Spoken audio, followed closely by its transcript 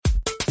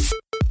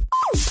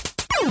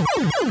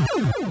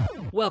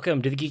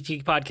Welcome to the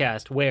Geek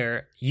Podcast,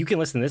 where you can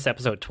listen to this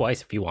episode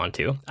twice if you want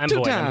to. I'm Two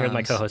Boyd. I'm here with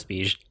my times. co-host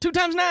Beej. 2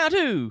 times now,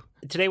 too.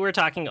 Today we're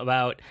talking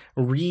about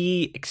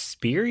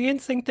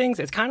re-experiencing things.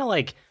 It's kind of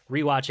like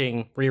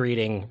rewatching,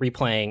 rereading,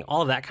 replaying,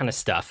 all of that kind of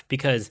stuff,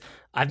 because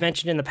I've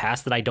mentioned in the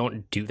past that I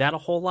don't do that a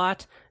whole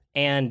lot.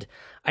 And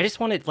I just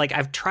wanted,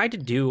 I've tried to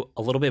do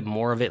a little bit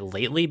more of it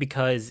lately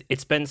because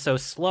it's been so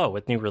slow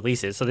with new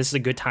releases. So this is a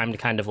good time to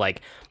kind of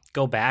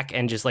go back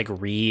and just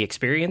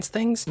re-experience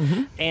things.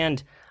 Mm-hmm.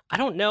 And I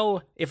don't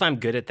know if I'm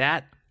good at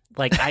that.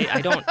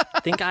 I don't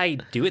think I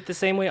do it the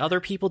same way other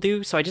people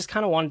do. So I just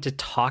kind of wanted to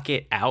talk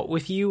it out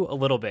with you a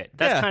little bit.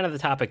 That's kind of the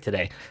topic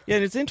today. Yeah,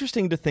 and it's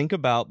interesting to think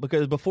about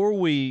because before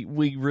we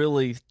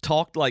really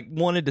talked,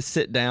 wanted to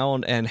sit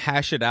down and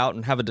hash it out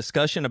and have a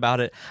discussion about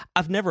it,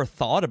 I've never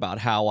thought about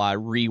how I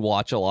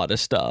rewatch a lot of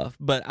stuff.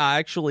 But I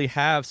actually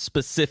have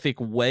specific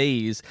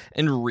ways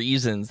and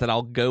reasons that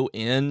I'll go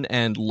in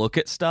and look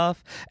at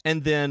stuff.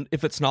 And then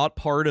if it's not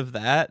part of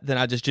that, then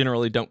I just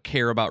generally don't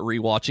care about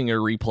rewatching or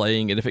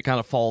replaying it if it kind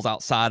of falls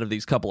outside of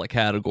these couple of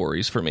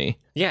categories for me.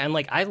 Yeah,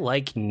 and I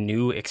like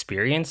new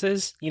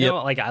experiences. You know,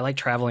 I like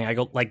traveling. I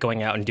like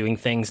going out and doing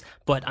things,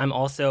 but I'm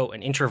also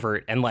an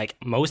introvert, and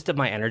most of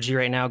my energy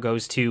right now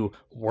goes to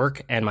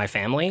work and my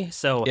family.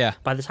 So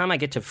by the time I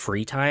get to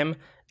free time,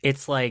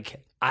 it's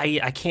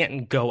I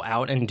can't go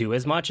out and do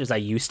as much as I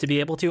used to be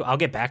able to. I'll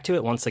get back to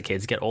it once the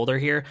kids get older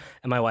here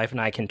and my wife and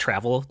I can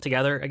travel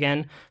together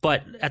again.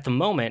 But at the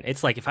moment,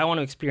 it's if I want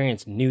to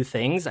experience new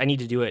things, I need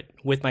to do it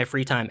with my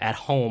free time at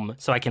home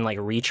so I can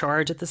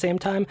recharge at the same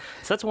time.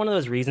 So that's one of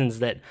those reasons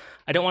that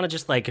I don't want to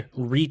just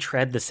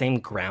retread the same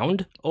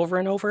ground over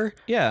and over.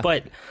 Yeah.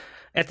 But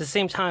at the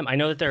same time, I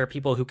know that there are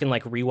people who can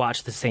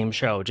rewatch the same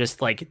show. Just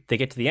they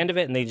get to the end of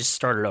it and they just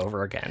start it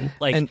over again.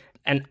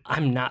 And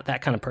I'm not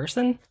that kind of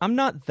person. I'm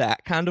not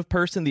that kind of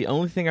person. The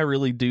only thing I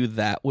really do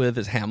that with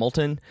is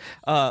Hamilton.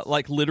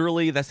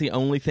 Literally, that's the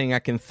only thing I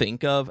can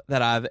think of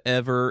that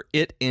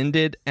it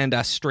ended and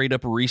I straight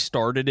up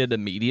restarted it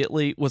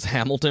immediately was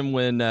Hamilton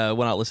when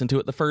I listened to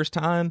it the first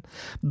time.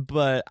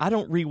 But I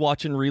don't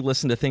rewatch and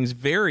re-listen to things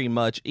very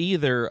much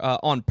either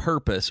on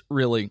purpose,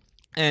 really.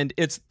 And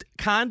it's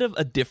kind of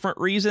a different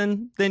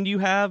reason than you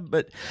have,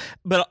 but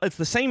it's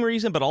the same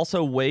reason, but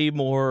also way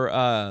more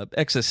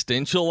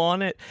existential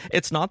on it.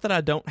 It's not that I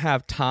don't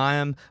have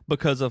time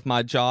because of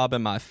my job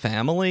and my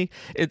family,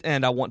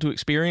 and I want to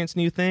experience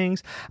new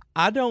things.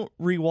 I don't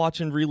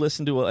rewatch and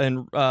re-listen to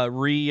and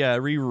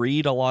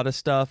reread a lot of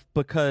stuff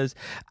because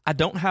I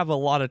don't have a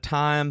lot of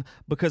time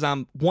because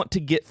I want to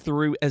get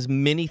through as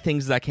many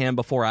things as I can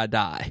before I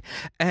die.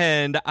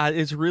 And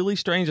it's really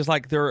strange. It's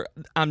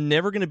I'm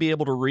never going to be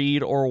able to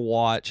read or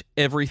watch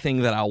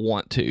everything that I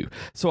want to.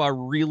 So I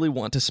really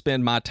want to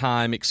spend my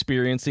time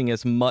experiencing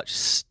as much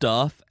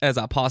stuff as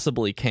I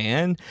possibly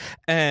can.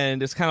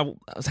 And it's kind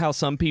of how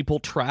some people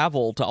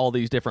travel to all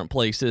these different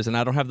places, and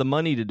I don't have the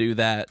money to do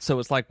that. So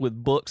it's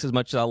with books, as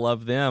much as I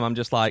love them, I'm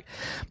just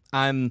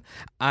I'm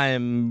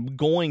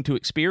going to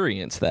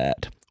experience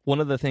that. One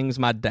of the things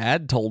my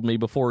dad told me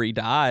before he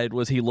died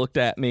was he looked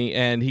at me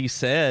and he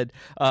said,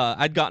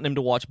 I'd gotten him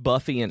to watch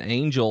Buffy and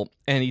Angel,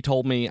 and he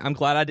told me, I'm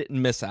glad I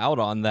didn't miss out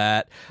on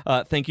that.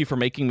 Thank you for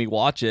making me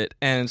watch it.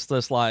 And it's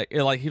just he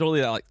told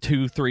me that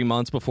 2-3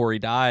 months before he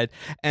died.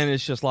 And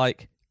it's just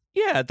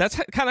yeah,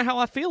 that's kind of how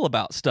I feel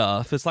about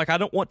stuff. It's I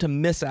don't want to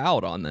miss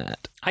out on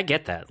that. I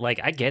get that.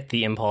 I get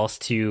the impulse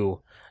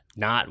to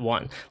not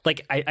want,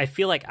 I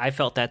feel like I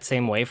felt that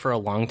same way for a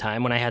long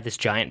time when I had this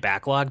giant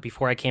backlog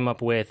before I came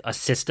up with a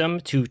system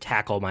to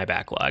tackle my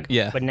backlog.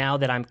 Yeah. But now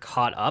that I'm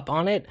caught up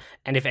on it,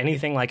 and if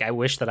anything, I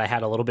wish that I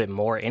had a little bit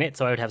more in it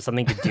so I would have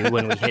something to do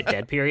when we hit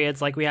dead periods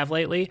like we have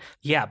lately.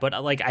 Yeah, but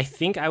I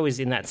think I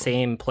was in that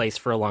same place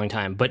for a long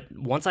time. But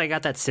once I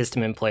got that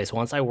system in place,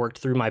 once I worked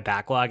through my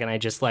backlog and I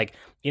just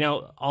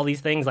all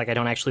these things, I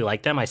don't actually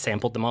like them. I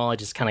sampled them all. I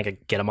just kind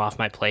of get them off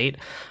my plate.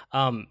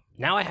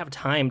 Now I have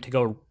time to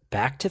go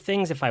back to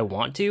things if I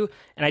want to,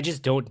 and I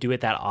just don't do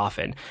it that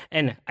often.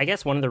 And I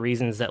guess one of the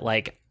reasons that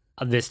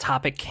this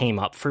topic came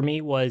up for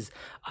me was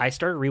I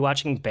started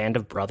rewatching Band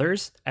of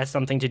Brothers as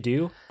something to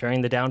do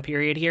during the down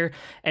period here,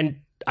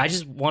 and I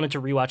just wanted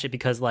to rewatch it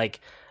because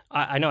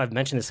I know I've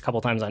mentioned this a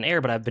couple times on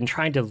air, but I've been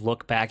trying to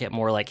look back at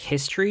more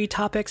history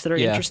topics that are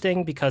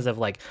interesting because of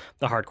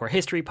the Hardcore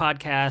History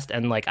podcast.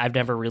 And I've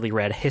never really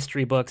read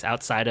history books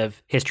outside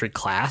of history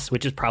class,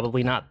 which is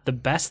probably not the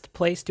best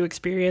place to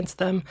experience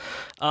them.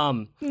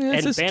 And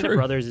Band of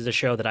Brothers is a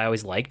show that I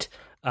always liked.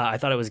 I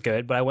thought it was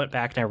good, but I went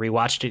back and I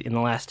rewatched it in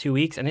the last 2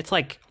 weeks, and it's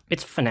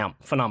it's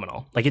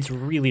phenomenal. It's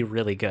really,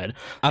 really good.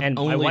 I've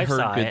only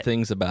heard good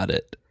things about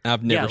it.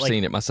 I've never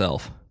seen it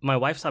myself. My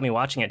wife saw me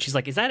watching it. She's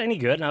like, is that any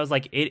good? And I was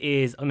like, it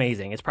is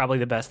amazing. It's probably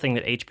the best thing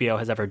that HBO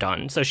has ever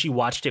done. So she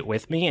watched it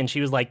with me, and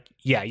she was like,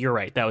 yeah, you're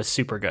right. That was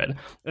super good.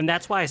 And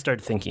that's why I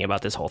started thinking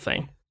about this whole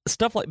thing.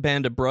 stuff like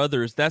Band of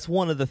Brothers, that's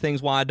one of the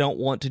things why I don't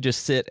want to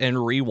just sit and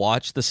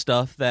rewatch the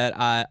stuff that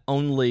I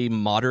only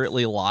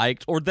moderately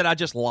liked, or that I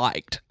just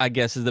liked, I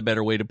guess is the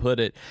better way to put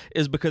it,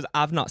 is because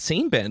I've not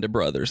seen Band of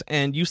Brothers.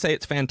 And you say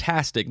it's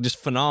fantastic, just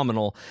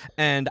phenomenal,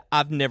 and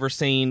I've never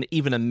seen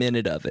even a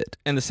minute of it.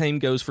 And the same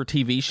goes for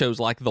TV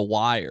shows like The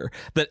Wire,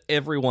 that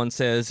everyone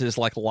says is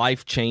like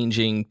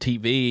life-changing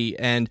TV,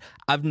 and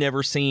I've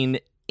never seen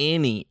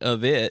any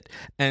of it.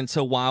 And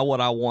so why would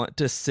I want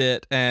to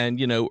sit and,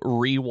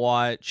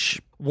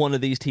 rewatch one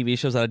of these TV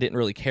shows that I didn't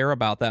really care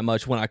about that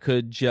much when I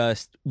could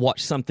just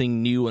watch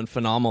something new and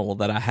phenomenal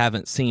that I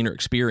haven't seen or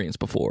experienced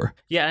before?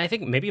 Yeah, and I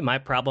think maybe my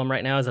problem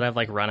right now is that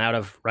I've run out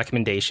of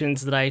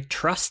recommendations that I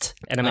trust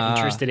and I'm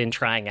interested in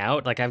trying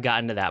out. I've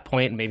gotten to that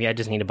point, and maybe I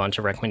just need a bunch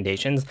of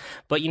recommendations.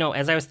 But,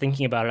 as I was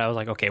thinking about it, I was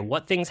like, okay,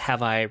 what things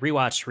have I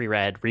rewatched,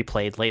 reread,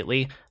 replayed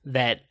lately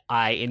that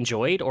I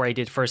enjoyed or I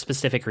did for a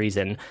specific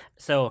reason?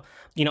 So,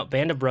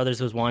 Band of Brothers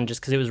was one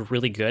just because it was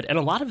really good. And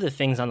a lot of the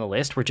things on the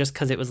list were just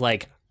because it was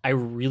I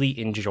really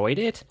enjoyed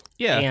it.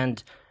 Yeah.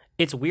 And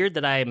it's weird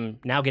that I'm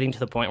now getting to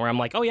the point where I'm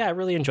like, oh yeah, I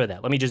really enjoyed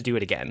that. Let me just do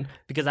it again.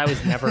 Because I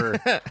was never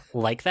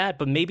like that.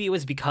 But maybe it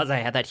was because I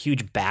had that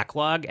huge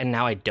backlog and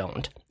now I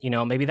don't.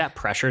 Maybe that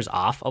pressure's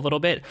off a little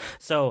bit.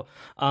 So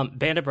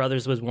Band of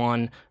Brothers was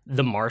one.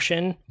 The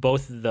Martian,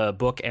 both the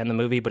book and the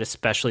movie, but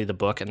especially the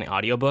book and the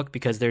audiobook,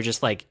 because they're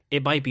just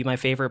it might be my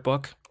favorite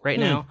book right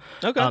now.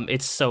 Okay.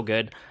 It's so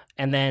good.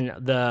 And then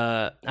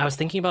I was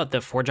thinking about the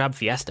 4-Job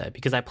Fiesta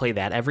because I play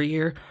that every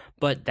year,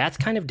 but that's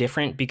kind of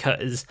different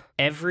because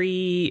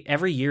every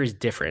year is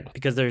different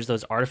because there's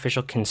those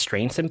artificial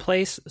constraints in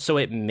place, so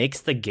it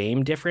makes the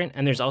game different.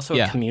 And there's also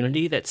a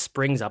community that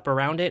springs up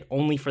around it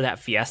only for that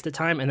Fiesta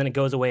time, and then it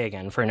goes away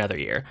again for another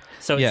year.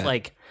 So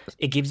it's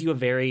it gives you a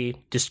very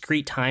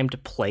discrete time to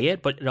play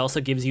it, but it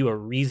also gives you a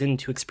reason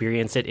to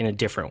experience it in a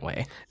different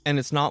way. And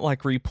it's not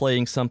like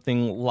replaying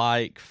something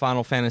like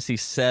Final Fantasy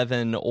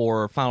VII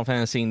or Final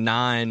Fantasy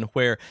IX,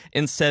 where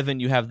in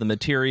 7 you have the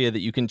materia that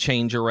you can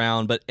change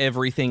around, but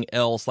everything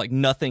else,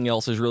 nothing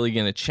else is really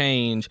going to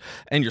change,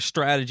 and your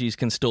strategies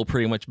can still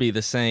pretty much be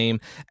the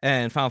same.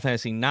 And Final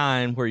Fantasy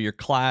IX, where your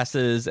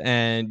classes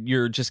and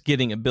you're just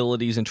getting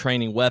abilities and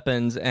training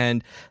weapons,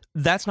 and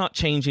that's not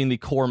changing the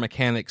core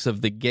mechanics of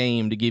the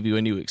game to give you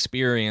a new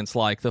experience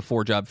like the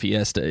 4-Job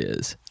Fiesta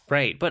is.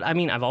 Right, but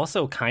I've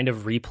also kind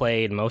of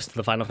replayed most of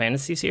the Final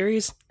Fantasy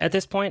series at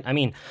this point.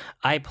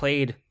 I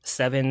played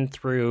 7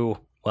 through,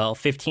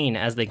 15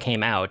 as they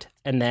came out,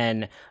 and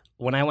then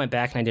when I went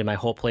back and I did my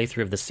whole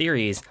playthrough of the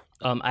series,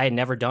 I had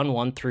never done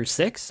 1 through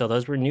 6, so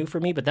those were new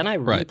for me, but then I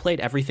replayed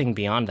everything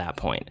beyond that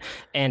point.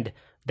 And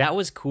that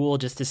was cool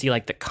just to see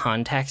the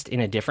context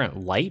in a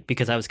different light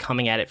because I was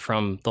coming at it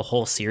from the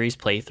whole series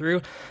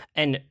playthrough.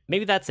 And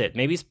maybe that's it.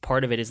 Maybe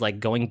part of it is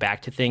going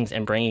back to things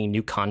and bringing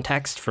new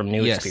context from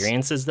new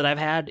experiences that I've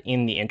had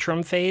in the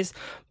interim phase.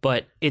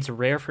 But it's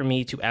rare for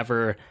me to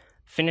ever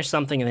finish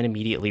something and then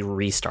immediately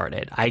restart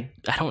it. I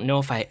don't know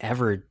if I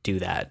ever do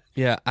that.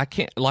 Yeah, I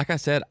can't, like I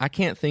said, I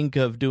can't think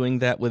of doing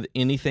that with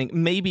anything.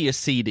 Maybe a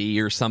CD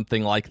or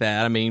something like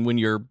that. When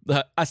you're,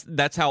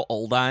 that's how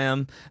old I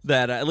am,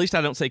 that at least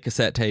I don't say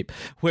cassette tape,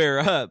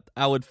 where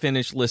I would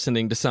finish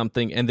listening to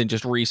something and then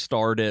just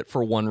restart it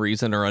for one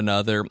reason or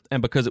another.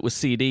 And because it was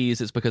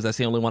CDs, it's because that's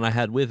the only one I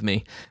had with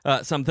me.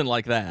 Something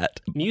like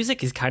that.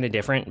 Music is kind of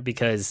different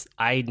because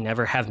I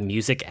never have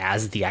music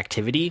as the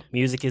activity.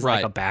 Music is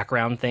a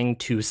background thing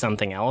to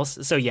something else.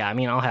 So yeah,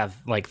 I'll have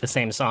the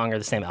same song or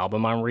the same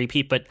album on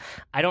repeat, but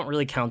I don't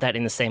really count that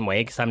in the same way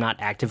because I'm not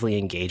actively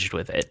engaged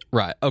with it.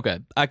 Right. Okay.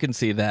 I can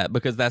see that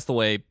because that's the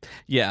way,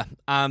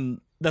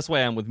 that's the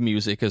way I'm with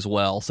music as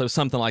well. So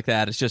something like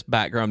that, it's just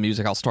background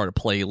music. I'll start a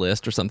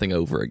playlist or something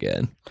over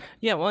again.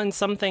 Yeah, well, and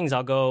some things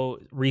I'll go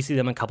re-see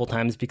them a couple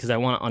times because I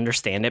want to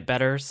understand it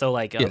better. So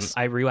I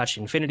rewatched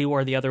Infinity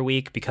War the other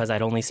week because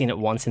I'd only seen it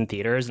once in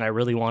theaters and I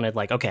really wanted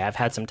okay, I've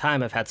had some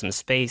time, I've had some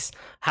space.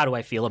 How do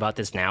I feel about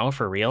this now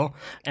for real?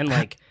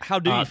 And how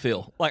do you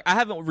feel? I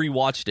haven't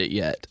rewatched it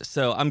yet,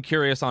 so I'm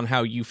curious on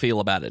how you feel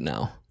about it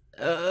now.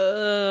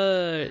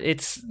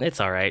 It's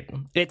all right.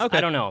 Okay.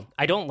 I don't know.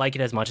 I don't like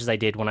it as much as I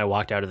did when I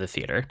walked out of the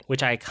theater,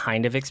 which I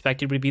kind of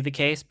expected would be the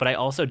case, but I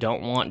also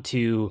don't want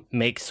to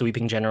make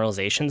sweeping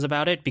generalizations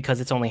about it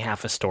because it's only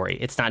half a story.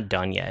 It's not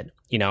done yet,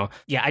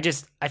 Yeah,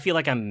 I feel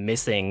like I'm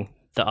missing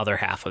the other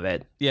half of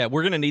it. Yeah,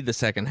 we're going to need the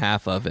second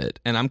half of it.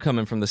 And I'm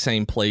coming from the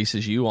same place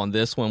as you on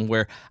this one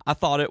where I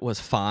thought it was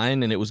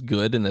fine and it was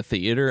good in the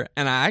theater.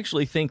 And I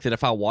actually think that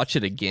if I watch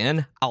it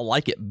again, I'll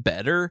like it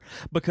better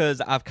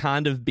because I've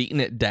kind of beaten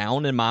it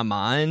down in my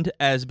mind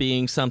as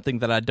being something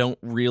that I don't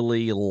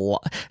really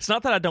It's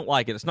not that I don't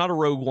like it. It's not a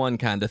Rogue One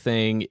kind of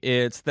thing.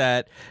 It's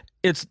that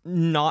it's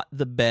not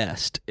the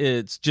best.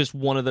 It's just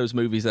one of those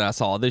movies that I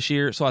saw this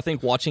year. So I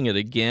think watching it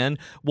again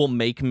will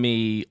make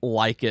me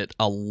like it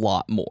a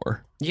lot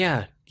more.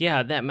 Yeah.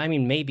 That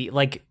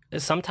maybe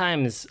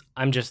sometimes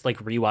I'm just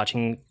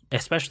rewatching,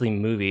 especially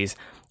movies,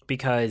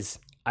 because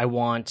I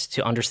want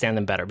to understand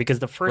them better, because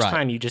the first Right.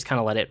 time you just kind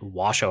of let it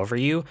wash over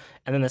you,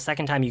 and then the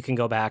second time you can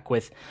go back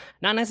with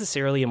not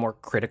necessarily a more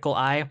critical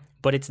eye,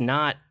 but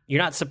you're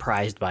not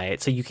surprised by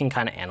it, so you can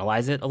kind of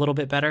analyze it a little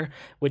bit better,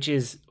 which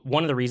is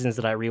one of the reasons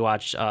that I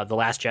rewatched The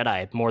Last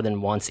Jedi more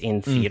than once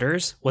in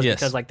theaters, was Yes.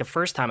 because like the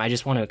first time I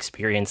just want to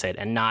experience it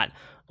and not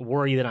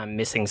worry that I'm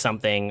missing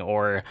something,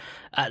 or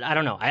I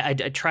don't know. I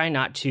try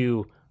not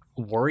to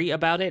worry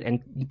about it,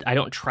 and I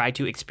don't try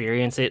to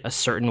experience it a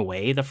certain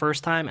way the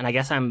first time. And I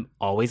guess I'm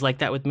always like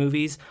that with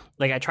movies.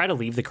 Like I try to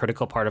leave the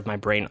critical part of my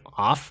brain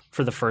off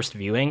for the first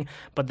viewing,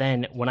 but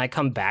then when I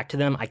come back to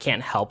them, I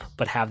can't help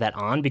but have that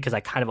on because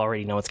I kind of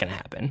already know what's going to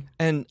happen.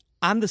 And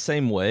I'm the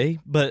same way,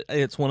 but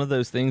it's one of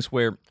those things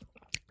where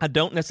I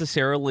don't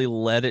necessarily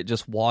let it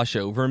just wash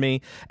over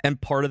me.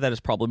 And part of that is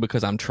probably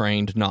because I'm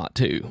trained not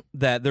to.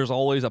 That there's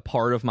always a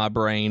part of my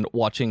brain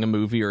watching a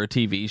movie or a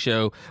TV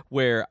show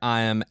where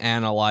I am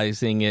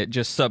analyzing it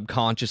just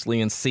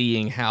subconsciously and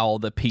seeing how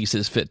the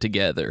pieces fit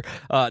together.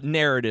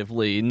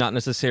 Narratively, not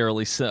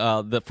necessarily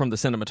from the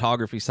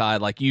cinematography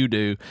side like you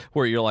do,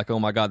 where you're like, oh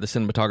my God, the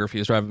cinematography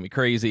is driving me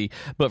crazy.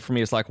 But for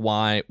me, it's like,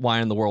 why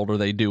in the world are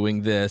they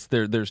doing this?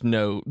 There's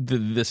no,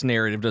 this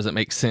narrative doesn't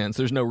make sense.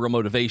 There's no real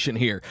motivation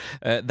here.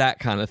 That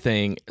kind of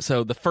thing.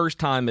 So the first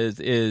time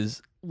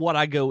is what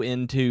I go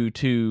into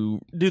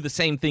to do the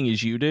same thing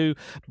as you do,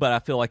 but I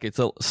feel like it's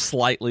a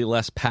slightly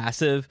less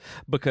passive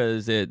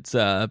because it's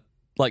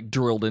like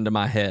drilled into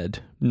my head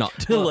not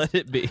to let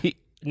it be.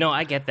 No,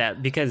 I get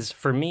that, because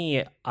for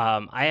me,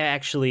 I'm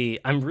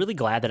really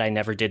glad that I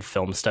never did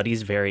film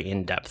studies very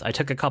in depth. I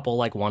took a couple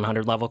like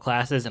 100 level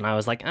classes, and I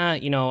was like, I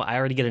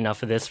already get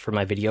enough of this for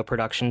my video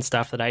production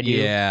stuff that I do.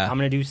 Yeah. I'm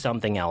going to do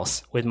something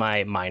else with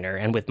my minor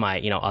and with my,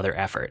 other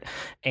effort.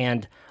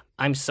 And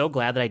I'm so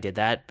glad that I did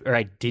that, or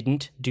I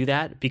didn't do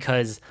that,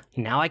 because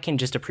now I can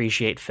just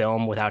appreciate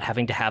film without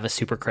having to have a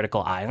super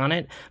critical eye on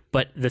it.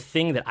 But the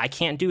thing that I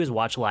can't do is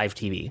watch live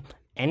TV.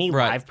 Any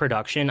live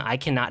production, I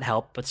cannot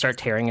help but start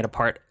tearing it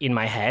apart in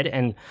my head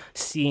and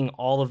seeing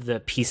all of the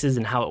pieces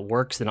and how it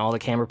works and all the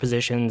camera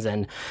positions.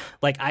 And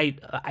like I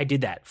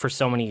did that for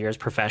so many years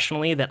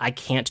professionally that I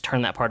can't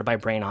turn that part of my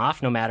brain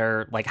off no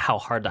matter like how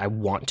hard I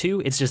want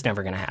to. It's just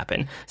never going to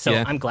happen. So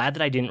I'm glad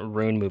that I didn't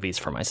ruin movies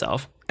for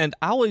myself. And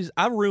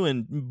I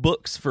ruin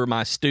books for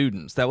my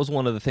students. That was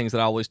one of the things that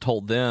I always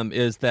told them,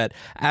 is that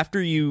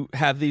after you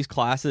have these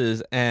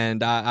classes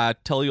and I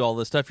tell you all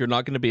this stuff, you're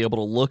not going to be able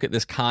to look at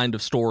this kind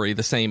of story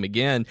the same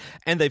again.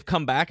 And they've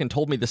come back and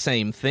told me the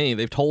same thing.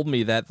 They've told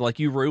me that, like,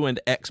 you ruined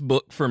X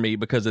book for me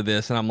because of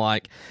this. And I'm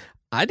like,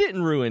 I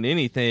didn't ruin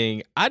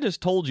anything. I just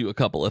told you a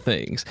couple of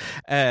things.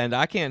 And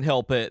I can't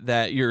help it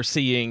that you're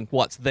seeing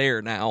what's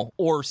there now,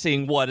 or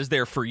seeing what is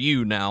there for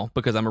you now,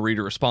 because I'm a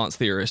reader response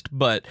theorist.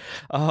 But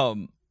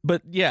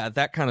yeah,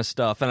 that kind of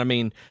stuff. And I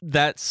mean,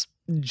 that's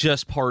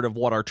just part of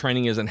what our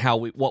training is and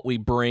what we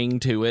bring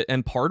to it,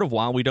 and part of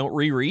why we don't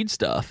reread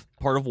stuff.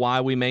 Part of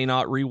why we may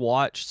not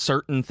rewatch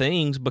certain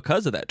things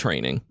because of that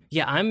training.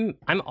 Yeah, I'm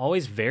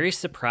always very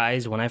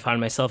surprised when I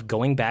find myself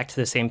going back to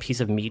the same piece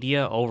of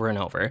media over and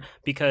over,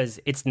 because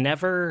it's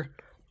never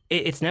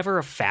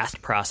a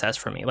fast process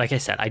for me. Like I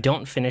said, I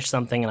don't finish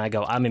something and I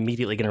go, I'm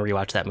immediately going to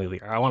rewatch that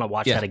movie, or I want to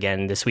watch that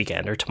again this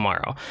weekend or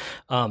tomorrow.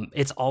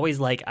 It's always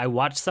like I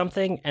watch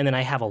something and then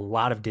I have a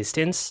lot of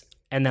distance,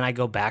 and then I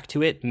go back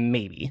to it,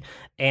 maybe.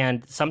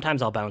 And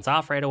sometimes I'll bounce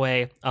off right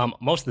away.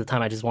 Most of the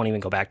time I just won't even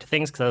go back to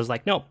things because I was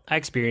like, nope, I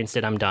experienced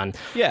it, I'm done.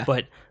 Yeah.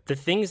 But the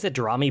things that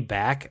draw me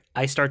back,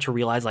 I start to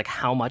realize like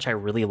how much I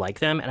really like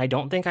them. And I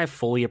don't think I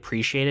fully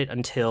appreciate it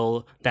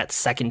until that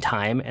second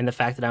time. And the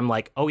fact that I'm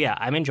like, oh yeah,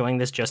 I'm enjoying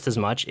this just as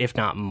much, if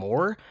not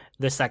more,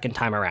 the second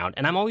time around.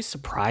 And I'm always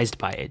surprised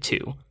by it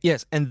too.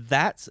 Yes, and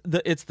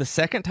it's the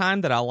second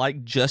time that I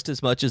like just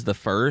as much as the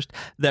first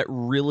that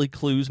really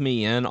clues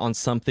me in on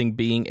something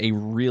being a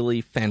really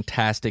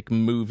fantastic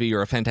movie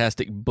or a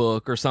fantastic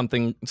book or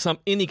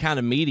any kind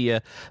of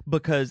media,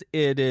 because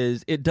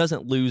it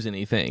doesn't lose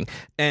anything.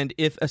 And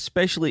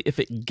especially if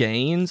it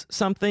gains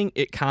something,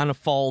 it kind of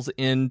falls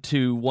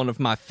into one of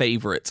my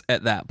favorites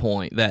at that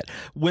point. That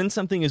when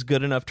something is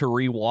good enough to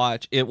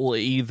rewatch, it will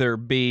either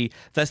be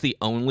that's the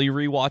only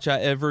rewatch I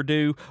ever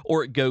do,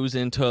 or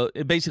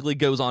it basically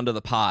goes onto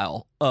the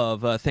pile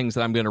of things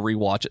that I'm going to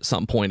rewatch at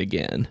some point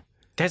again.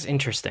 That's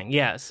interesting.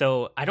 Yeah,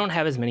 so I don't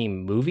have as many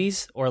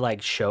movies or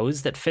like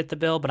shows that fit the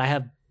bill, but I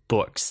have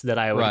books that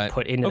I would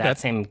put into that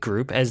same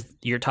group as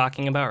you're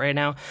talking about right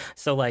now.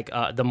 So like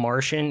The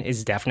Martian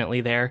is definitely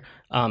there.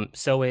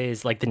 So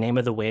is like The Name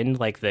of the Wind,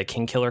 like the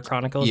Kingkiller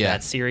Chronicles. Yeah.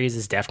 That series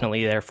is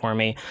definitely there for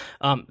me.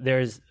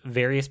 There's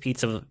various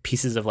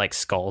pieces of like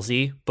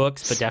Scalzi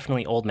books, but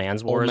definitely Old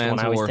Man's War is one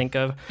I always think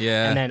of.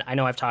 Yeah. And then I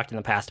know I've talked in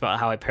the past about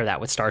how I pair that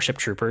with Starship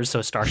Troopers.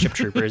 So Starship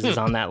Troopers is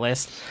on that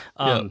list.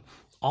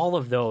 All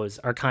of those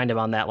are kind of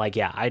on that, like,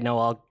 yeah, I know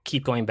I'll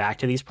keep going back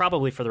to these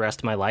probably for the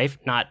rest of my life.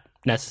 Not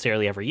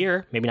necessarily every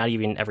year, maybe not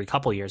even every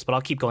couple years, but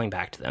I'll keep going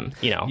back to them,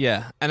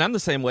 Yeah, and I'm the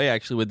same way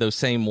actually with those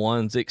same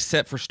ones,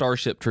 except for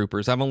Starship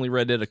Troopers. I've only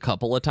read it a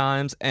couple of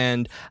times,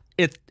 and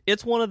it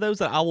it's one of those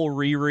that I will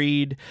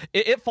reread.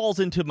 It falls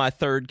into my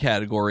third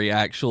category,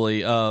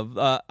 actually, of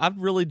I've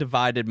really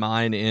divided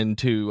mine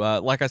into,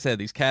 like I said,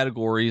 these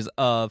categories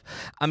of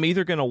I'm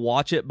either going to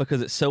watch it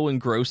because it's so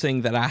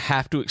engrossing that I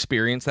have to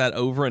experience that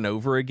over and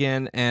over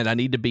again and I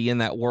need to be in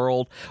that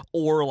world,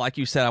 or like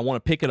you said, I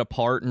want to pick it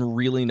apart and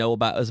really know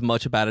about as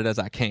much about it as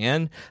I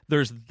can.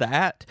 There's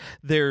that.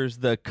 There's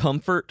the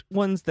comfort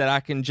ones that I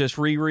can just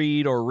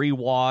reread or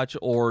rewatch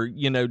or,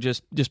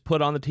 just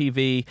put on the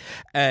TV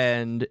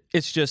and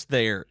it's just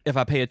there. If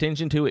I pay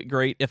attention to it,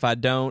 great. If I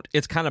don't,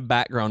 it's kind of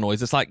background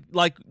noise. It's like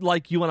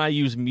you and I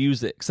use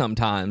music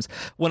sometimes.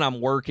 When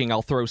I'm working,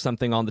 I'll throw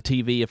something on the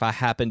TV if I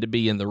happen to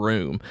be in the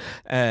room.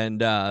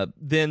 And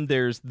then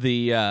there's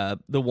the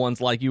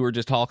ones like you were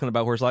just talking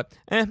about where it's like,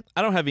 I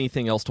don't have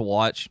anything else to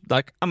watch.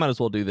 Like, I might as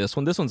well do this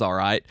one. This one's all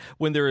right.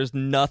 When there is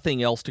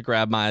nothing else to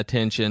grab my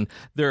attention,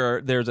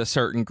 there's a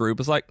certain group.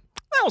 It's like,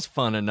 that was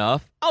fun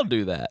enough. I'll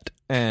do that.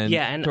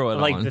 And throw it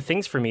like on. The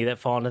things for me that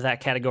fall into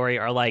that category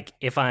are like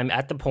if I'm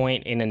at the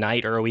point in a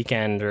night or a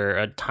weekend or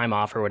a time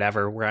off or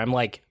whatever where I'm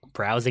like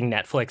browsing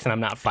Netflix and I'm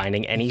not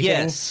finding anything.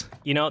 Yes.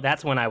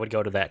 That's when I would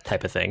go to that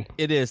type of thing.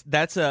 It is.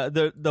 That's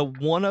the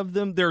one of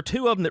them. There are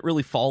two of them that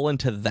really fall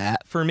into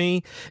that for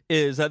me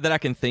is that I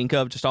can think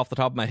of just off the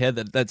top of my head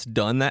that's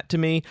done that to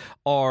me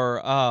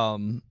are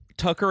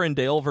Tucker and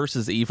Dale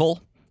versus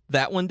Evil.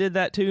 That one did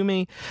that to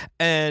me,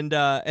 and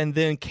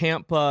then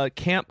Camp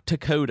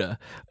Dakota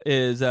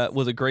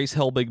was a Grace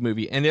Helbig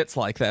movie, and it's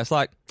like that. It's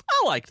like,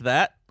 I liked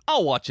that.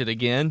 I'll watch it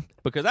again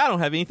because I don't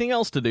have anything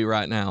else to do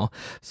right now.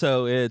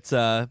 So it's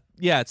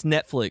it's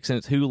Netflix and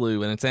it's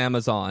Hulu and it's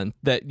Amazon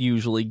that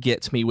usually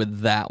gets me with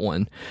that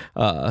one.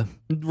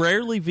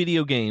 Rarely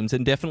video games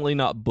and definitely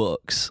not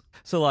books.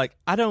 So like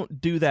I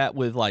don't do that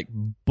with like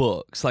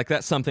books. Like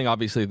that's something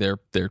obviously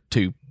they're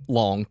too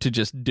long to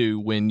just do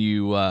when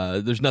you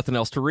there's nothing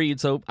else to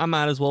read, so I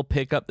might as well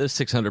pick up this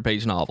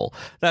 600-page novel.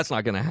 That's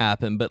not going to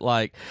happen. But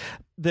like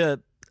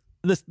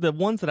the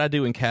ones that I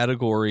do in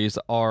categories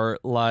are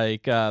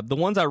like the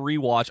ones I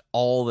rewatch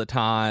all the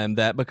time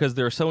that because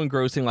they're so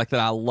engrossing, like that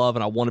I love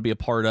and I want to be a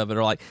part of it.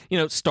 Or like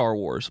Star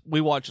Wars.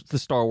 We watch the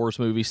Star Wars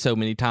movie so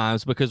many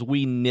times because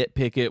we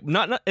nitpick it,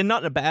 not in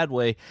a bad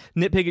way.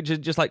 Nitpick it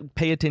just like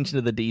pay attention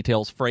to the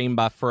details, frame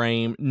by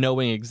frame,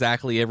 knowing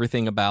exactly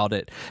everything about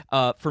it.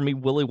 For me,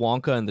 Willy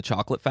Wonka and the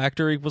Chocolate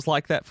Factory was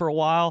like that for a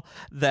while.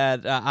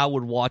 That I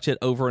would watch it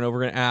over and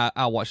over again.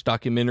 I watched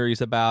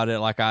documentaries about it.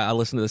 Like I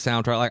listened to the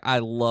soundtrack. Like I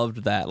loved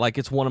that. Like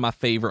it's one of my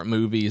favorite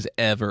movies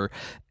ever.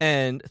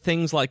 And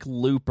things like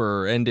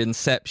Looper and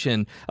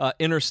Inception,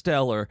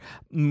 Interstellar,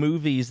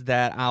 movies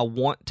that I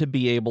want to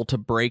be able to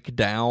break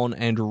down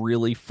and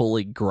really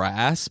fully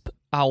grasp.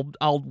 I'll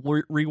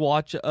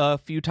rewatch a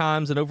few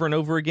times and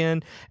over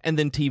again, and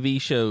then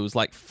TV shows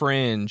like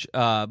Fringe,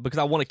 because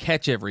I want to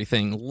catch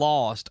everything.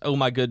 Lost, oh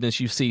my goodness,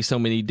 you see so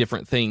many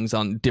different things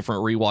on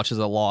different rewatches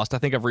of Lost. I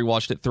think I've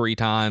rewatched it 3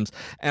 times,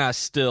 and I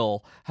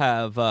still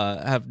have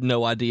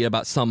no idea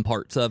about some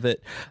parts of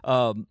it.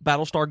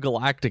 Battlestar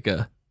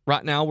Galactica.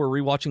 Right now, we're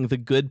rewatching The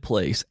Good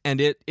Place, and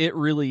it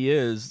really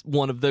is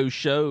one of those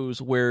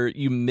shows where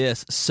you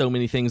miss so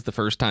many things the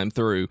first time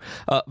through.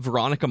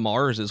 Veronica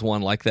Mars is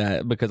one like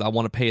that because I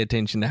want to pay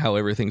attention to how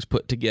everything's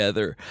put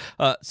together.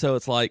 So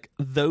it's like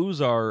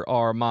those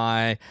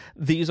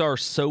these are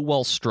so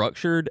well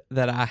structured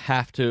that I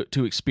have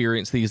to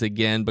experience these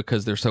again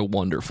because they're so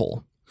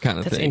wonderful.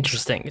 That's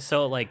interesting.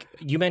 So like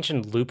you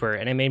mentioned Looper,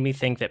 and it made me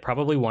think that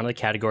probably one of the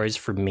categories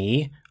for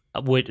me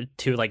would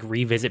to like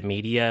revisit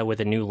media with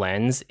a new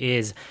lens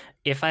is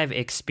if I've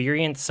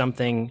experienced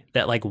something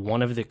that like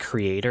one of the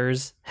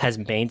creators has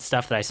made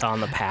stuff that I saw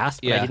in the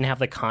past, but I didn't have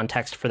the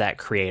context for that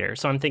creator.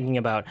 So I'm thinking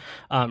about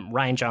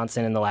Rian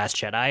Johnson in The Last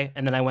Jedi,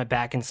 and then I went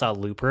back and saw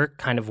Looper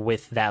kind of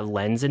with that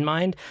lens in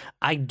mind.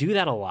 I do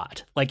that a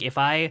lot. Like if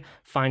I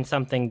find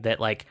something that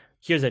like,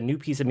 here's a new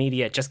piece of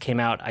media, it just came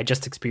out, I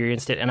just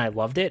experienced it and I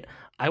loved it,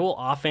 I will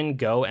often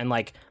go and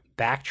like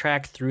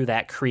backtrack through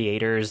that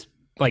creator's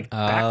like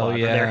backlog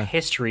or their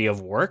history of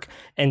work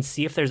and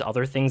see if there's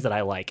other things that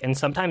I like. And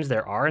sometimes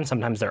there are and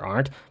sometimes there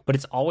aren't, but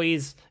it's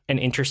always an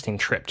interesting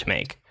trip to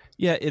make.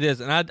 Yeah, it is.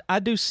 And I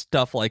do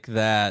stuff like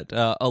that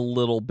a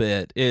little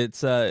bit.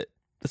 It's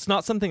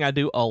not something I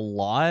do a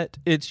lot.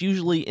 It's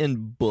usually in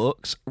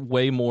books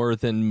way more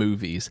than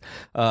movies.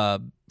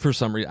 For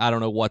some reason, I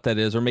don't know what that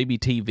is, or maybe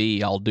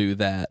TV. I'll do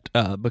that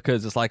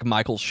because it's like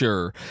Michael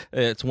Schur.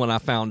 It's when I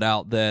found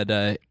out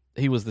that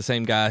he was the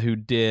same guy who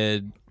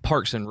did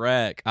Parks and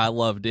Rec. I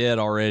loved it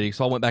already,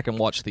 so I went back and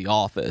watched The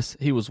Office.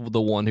 He was the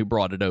one who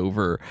brought it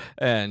over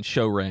and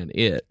show ran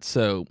it.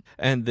 So,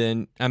 and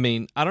then, I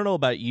mean, I don't know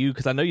about you,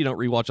 because I know you don't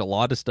rewatch a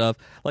lot of stuff.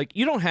 Like,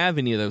 you don't have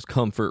any of those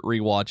comfort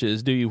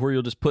rewatches, do you, where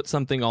you'll just put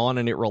something on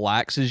and it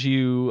relaxes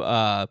you,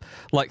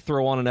 like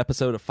throw on an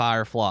episode of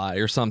Firefly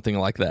or something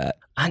like that?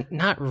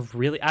 Not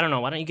really. I don't know.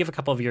 Why don't you give a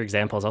couple of your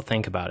examples? I'll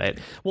think about it.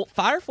 Well,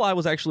 Firefly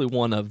was actually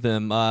one of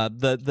them.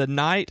 The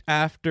night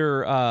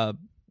after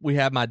we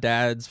had my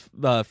dad's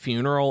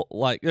funeral,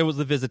 like it was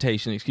the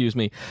visitation, excuse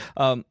me.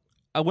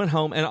 I went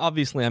home, and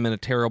obviously I'm in a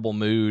terrible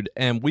mood,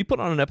 and we put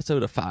on an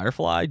episode of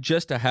Firefly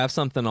just to have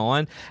something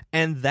on,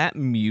 and that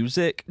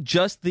music,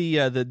 just the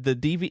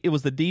DVD, it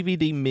was the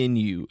DVD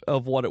menu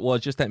of what it was,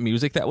 just that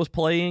music that was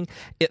playing,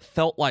 it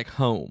felt like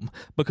home,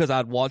 because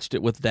I'd watched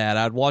it with Dad,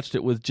 I'd watched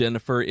it with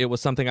Jennifer, it was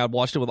something I'd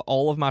watched it with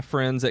all of my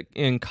friends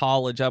in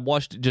college, I'd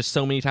watched it just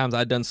so many times,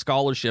 I'd done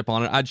scholarship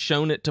on it, I'd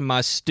shown it to my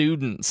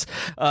students,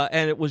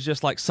 and it was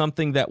just like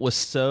something that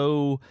was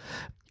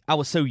I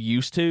was so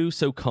used to,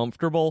 so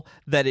comfortable,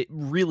 that it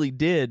really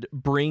did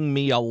bring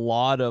me a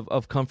lot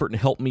of comfort and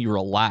help me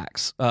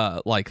relax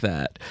like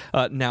that.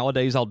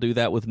 Nowadays, I'll do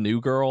that with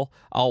New Girl.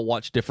 I'll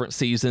watch different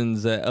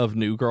seasons of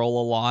New Girl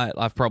a lot.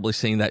 I've probably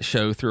seen that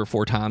show 3 or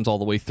 4 times all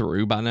the way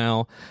through by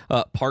now.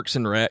 Parks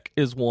and Rec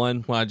is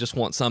one when I just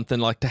want something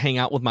like to hang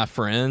out with my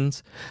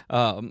friends.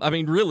 I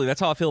mean, really, that's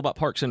how I feel about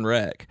Parks and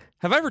Rec.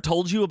 Have I ever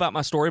told you about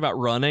my story about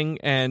running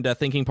and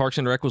thinking Parks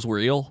and Rec was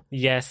real?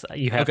 Yes,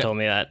 you have told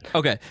me that.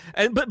 Okay,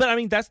 but I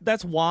mean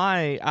that's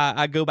why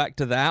I go back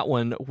to that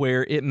one,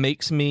 where it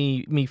makes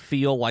me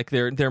feel like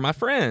they're my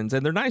friends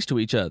and they're nice to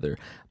each other.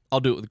 I'll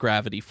do it with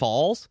Gravity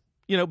Falls,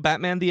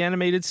 Batman the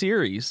Animated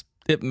Series.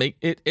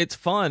 It's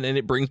fun, and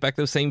it brings back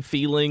those same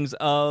feelings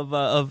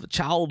of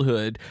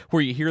childhood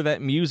where you hear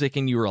that music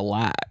and you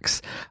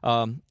relax.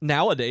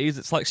 Nowadays,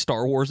 it's like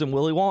Star Wars and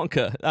Willy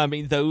Wonka. I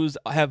mean, those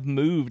have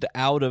moved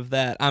out of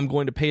that. I'm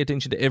going to pay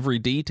attention to every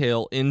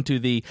detail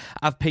into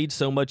I've paid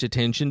so much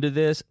attention to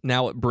this.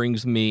 Now it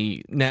brings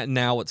me,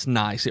 now it's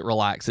nice. It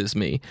relaxes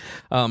me.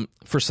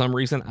 For some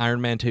reason,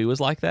 Iron Man 2 is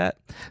like that.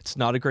 It's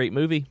not a great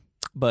movie,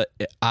 but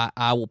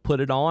I will put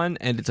it on,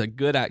 and it's a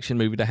good action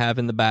movie to have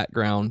in the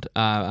background.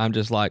 I'm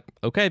just like,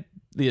 okay,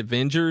 the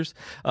Avengers,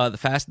 the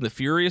Fast and the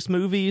Furious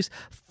movies,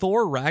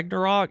 Thor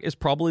Ragnarok is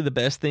probably the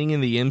best thing in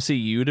the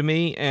MCU to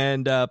me,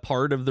 and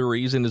part of the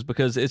reason is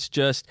because it's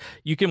just,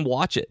 you can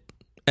watch it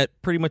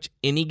at pretty much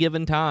any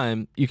given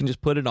time. You can just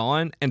put it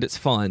on, and it's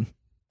fun.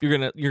 You're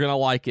gonna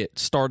like it.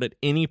 Start at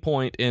any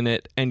point in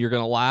it, and you're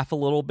gonna laugh a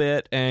little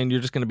bit, and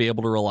you're just gonna be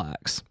able to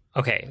relax.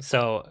 Okay,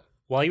 so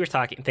while you were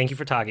talking, thank you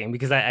for talking,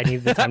 because I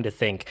needed the time to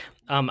think.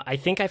 I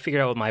think I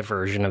figured out what my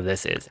version of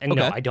this is. And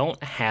no, I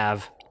don't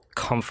have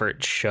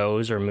comfort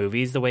shows or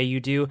movies the way you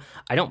do.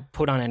 I don't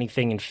put on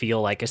anything and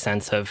feel like a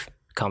sense of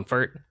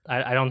comfort.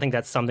 I don't think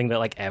that's something that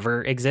like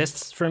ever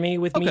exists for me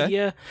with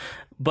media.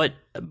 But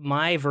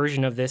my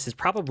version of this is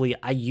probably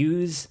I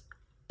use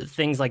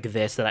things like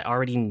this that I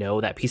already know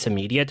that piece of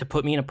media to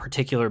put me in a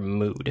particular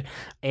mood.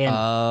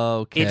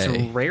 And it's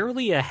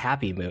rarely a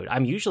happy mood.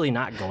 I'm usually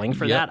not going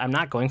for that. I'm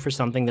not going for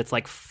something that's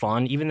like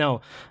fun, even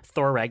though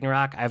Thor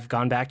Ragnarok I've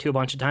gone back to a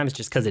bunch of times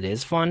just because it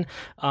is fun.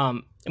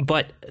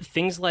 But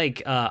things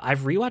like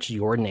I've rewatched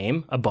Your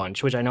Name a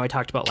bunch, which I know I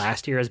talked about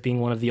last year as being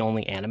one of the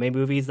only anime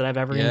movies that I've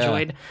ever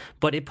enjoyed.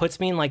 But it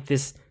puts me in like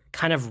this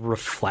kind of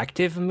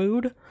reflective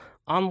mood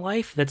on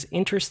life that's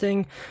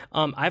interesting.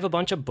 I have a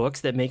bunch of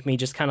books that make me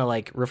just kind of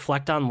like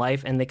reflect on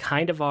life, and they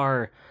kind of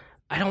are,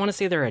 I don't want to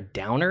say they're a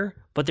downer,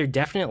 but they're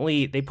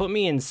definitely, they put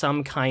me in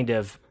some kind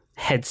of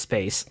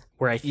headspace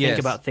where I think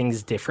about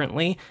things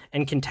differently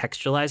and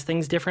contextualize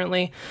things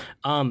differently.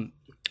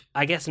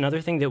 I guess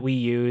another thing that we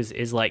use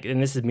is like,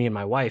 and this is me and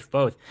my wife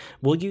both,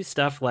 we'll use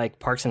stuff like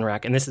Parks and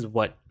Rec, and this is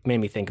what made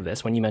me think of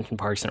this when you mentioned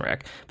Parks and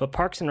Rec, but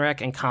Parks and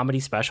Rec and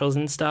comedy specials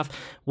and stuff,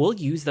 we'll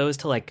use those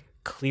to like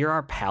clear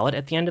our palate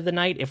at the end of the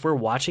night if we're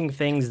watching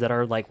things that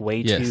are like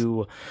way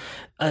too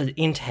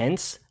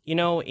intense,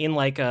 in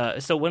like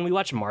so when we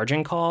watch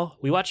Margin Call,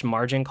 we watched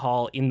Margin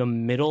Call in the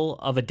middle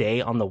of a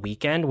day on the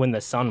weekend when the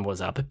sun was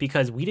up,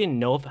 because we didn't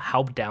know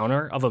how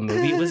downer of a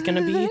movie it was going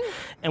to be,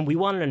 and we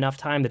wanted enough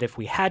time that if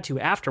we had to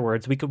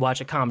afterwards, we could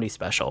watch a comedy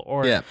special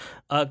or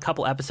a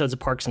couple episodes of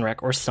Parks and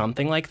Rec or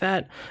something like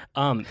that,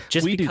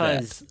 just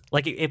because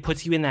like it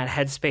puts you in that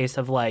headspace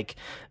of like,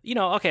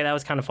 okay, that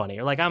was kind of funny,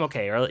 or like I'm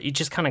okay, or it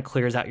just kind of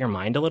clears out your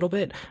mind a little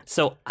bit.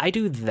 So I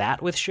do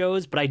that with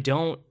shows, but I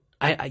don't,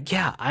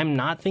 I'm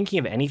not thinking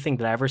of anything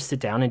that I ever sit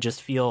down and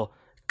just feel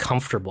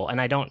comfortable. And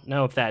I don't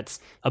know if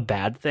that's a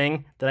bad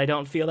thing that I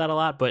don't feel that a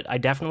lot, but I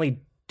definitely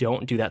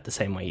don't do that the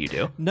same way you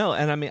do. No,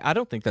 and I mean, I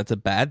don't think that's a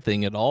bad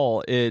thing at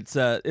all. It's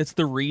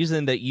the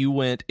reason that you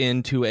went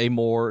into a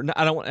more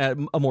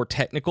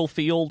technical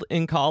field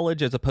in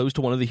college as opposed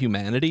to one of the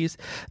humanities,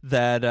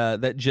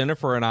 that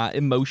Jennifer and I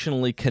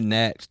emotionally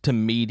connect to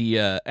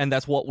media, and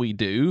that's what we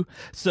do.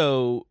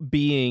 So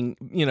getting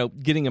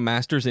a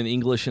master's in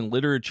English and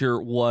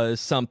literature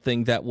was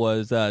something that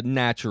was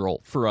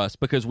natural for us,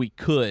 because we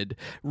could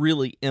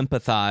really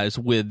empathize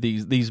with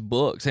these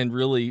books and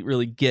really,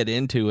 really get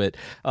into it.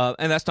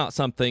 And that's not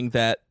something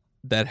that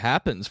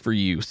happens for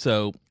you.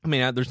 So, I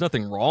mean, there's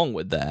nothing wrong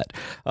with that.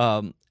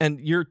 And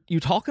you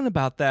talking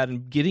about that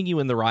and getting you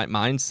in the right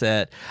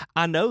mindset.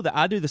 I know that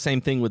I do the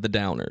same thing with the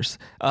downers.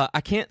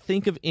 I can't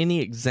think of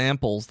any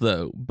examples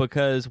though,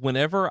 because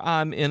whenever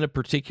I'm in a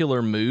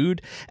particular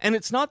mood, and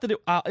it's not that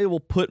it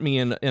will put me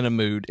in a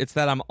mood, it's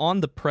that I'm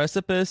on the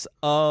precipice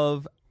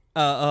of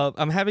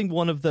I'm having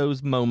one of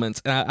those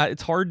moments, and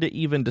it's hard to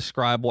even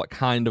describe what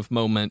kind of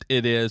moment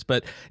it is,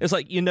 but it's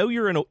like,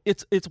 you're in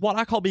it's what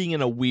I call being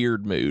in a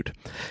weird mood.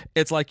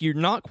 It's like you're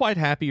not quite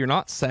happy, you're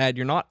not sad,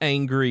 you're not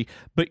angry,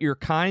 but you're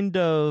kind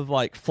of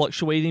like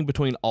fluctuating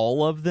between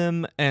all of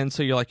them, and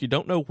so you're like, you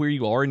don't know where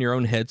you are in your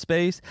own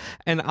headspace.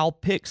 And I'll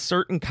pick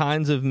certain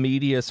kinds of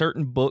media,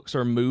 certain books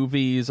or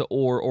movies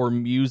or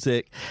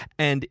music,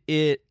 and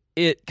it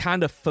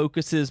kind of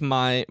focuses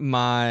my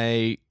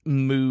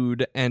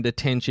mood and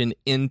attention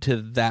into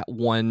that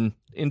one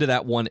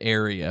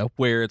area,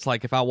 where it's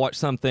like, if I watch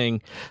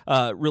something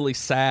really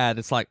sad,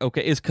 it's like,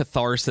 okay, it's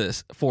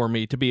catharsis for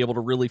me to be able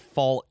to really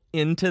fall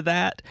into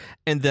that,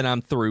 and then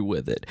I'm through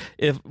with it.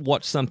 If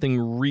watch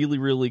something really,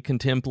 really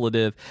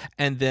contemplative,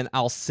 and then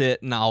I'll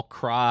sit and I'll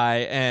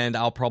cry and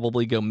I'll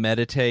probably go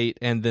meditate,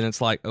 and then it's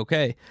like,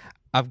 okay,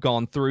 I've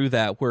gone through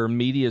that, where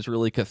media is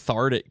really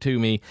cathartic to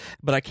me,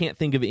 but I can't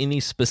think of any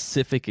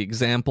specific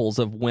examples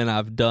of when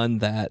I've done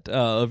that,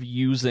 of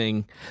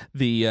using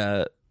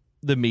the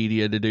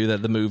media to do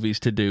that, the movies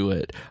to do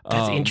it.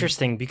 That's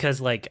interesting, because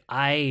like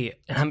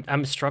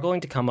I'm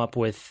struggling to come up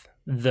with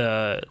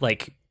the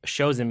like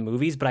shows and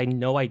movies, but I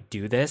know I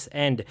do this.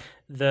 And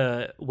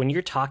when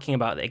you're talking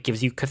about it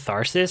gives you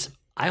catharsis,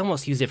 I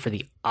almost use it for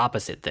the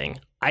opposite thing.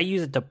 I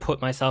use it to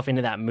put myself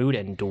into that mood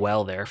and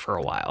dwell there for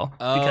a while,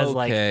 because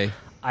like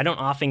I don't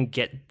often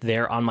get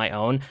there on my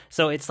own.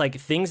 So it's like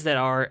things that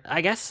are,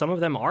 I guess some of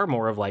them are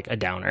more of like a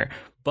downer,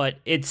 but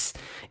it's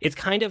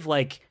kind of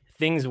like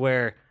things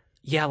where,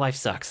 yeah, life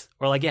sucks,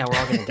 or like, yeah, we're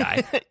all gonna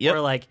die, Yep.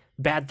 or like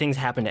bad things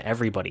happen to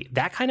everybody.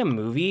 That kind of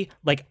movie,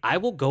 like I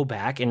will go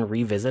back and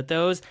revisit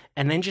those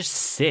and then just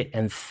sit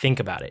and think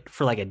about it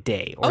for like a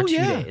day or 2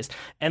 days,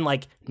 and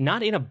like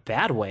not in a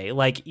bad way.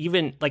 Like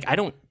even like I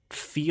don't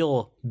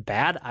feel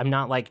bad. I'm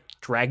not like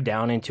dragged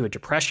down into a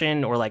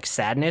depression or like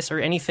sadness or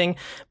anything,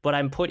 but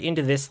I'm put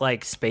into this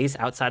like space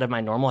outside of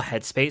my normal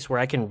headspace where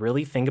I can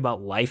really think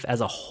about life as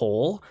a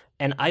whole.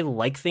 And I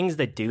like things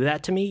that do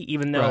that to me,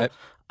 even though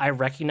I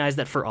recognize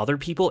that for other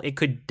people, it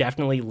could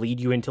definitely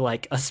lead you into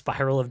like a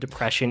spiral of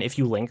depression if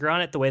you linger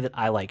on it the way that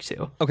I like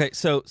to. Okay,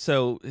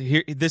 so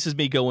here, this is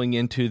me going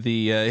into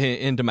the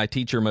into my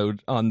teacher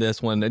mode on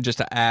this one, and just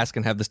to ask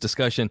and have this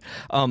discussion.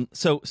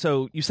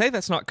 So you say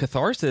that's not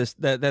catharsis,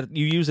 that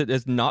you use it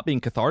as not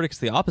being cathartic. It's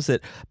the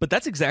opposite, but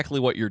that's exactly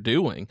what you're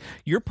doing.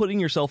 You're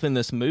putting yourself in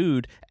this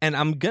mood, and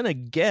I'm gonna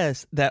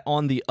guess that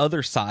on the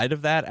other side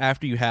of that,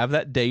 after you have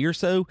that day or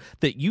so,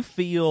 that you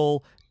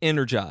feel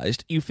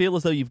energized. You feel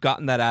as though you've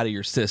gotten that out of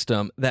your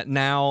system, that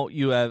now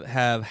you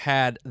have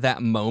had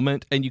that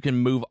moment and you can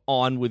move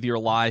on with your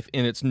life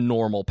in its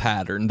normal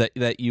pattern,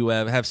 that you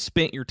have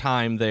spent your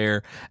time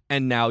there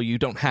and now you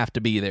don't have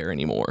to be there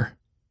anymore.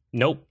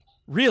 Nope.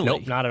 Really?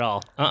 Nope, not at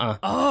all.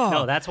 Oh.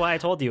 No, that's why I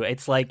told you.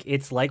 It's like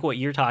what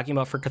you're talking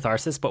about for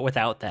catharsis, but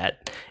without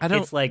that.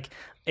 It's like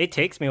it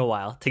takes me a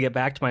while to get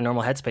back to my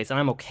normal headspace, and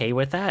I'm okay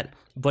with that.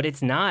 But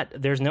it's not,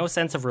 there's no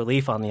sense of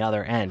relief on the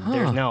other end.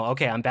 There's no,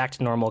 okay, I'm back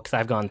to normal because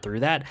I've gone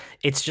through that.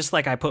 It's just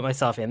like I put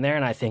myself in there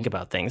and I think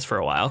about things for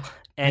a while.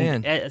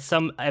 And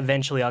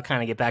eventually I'll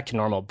kind of get back to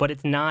normal, but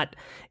it's not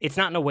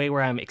in a way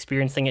where I'm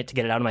experiencing it to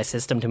get it out of my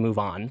system to move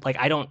on. Like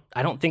I don't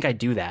think I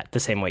do that the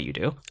same way you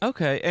do.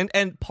 Okay,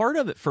 and part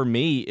of it for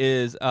me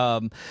is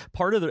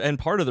part of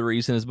the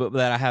reason is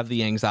that I have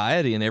the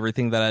anxiety and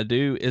everything that I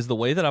do is the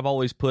way that I've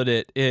always put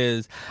it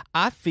is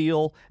I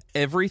feel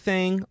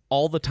everything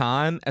all the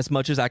time as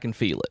much as I can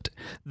feel it.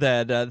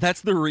 That's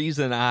the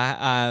reason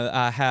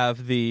I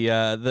have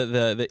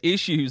the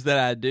issues that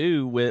I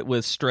do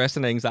with stress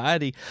and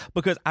anxiety,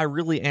 because I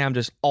really am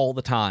just all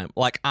the time.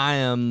 Like I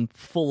am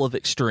full of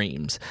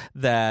extremes.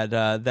 That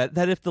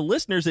if the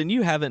listeners and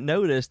you haven't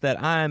noticed,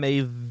 that I am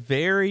a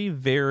very,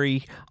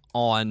 very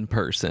on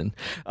person,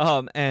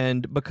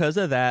 and because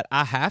of that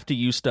I have to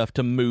use stuff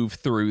to move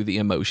through the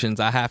emotions.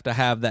 I have to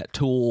have that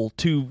tool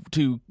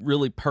to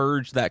really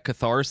purge that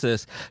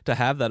catharsis, to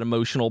have that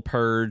emotional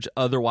purge.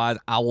 Otherwise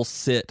I will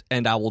sit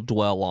and I will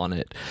dwell on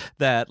it.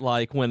 That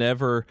like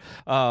whenever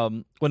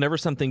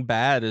something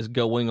bad is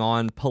going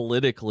on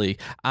politically,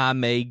 I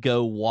may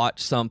go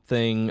watch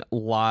something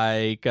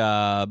like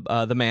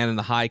The Man in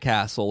the High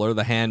Castle or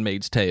The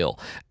Handmaid's Tale,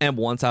 and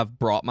once I've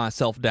brought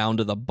myself down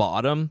to the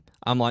bottom,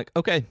 I'm like,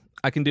 okay,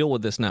 I can deal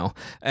with this now.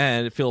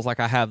 And it feels like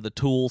I have the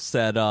tools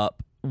set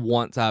up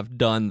once I've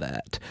done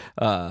that,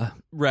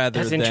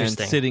 rather than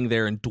sitting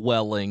there and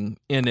dwelling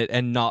in it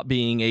and not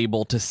being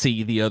able to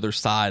see the other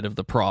side of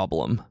the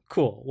problem.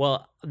 Cool.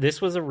 Well, this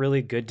was a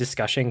really good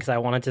discussion because I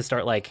wanted to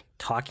start like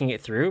talking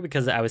it through,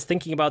 because I was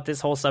thinking about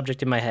this whole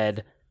subject in my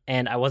head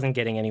and I wasn't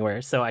getting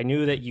anywhere. So I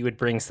knew that you would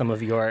bring some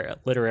of your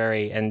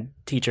literary and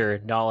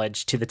teacher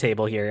knowledge to the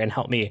table here and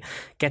help me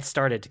get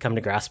started to come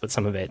to grasp with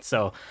some of it.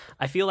 So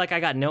I feel like I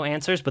got no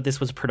answers, but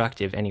this was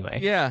productive anyway.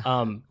 Yeah.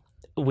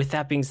 with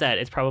that being said,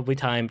 it's probably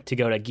time to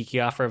go to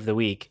Geeky Offer of the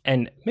Week,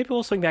 and maybe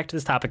we'll swing back to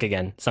this topic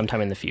again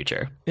sometime in the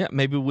future. Yeah,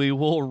 maybe we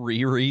will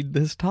reread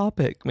this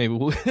topic. Maybe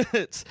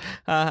it's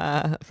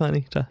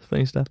funny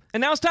stuff.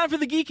 And now it's time for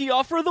the Geeky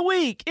Offer of the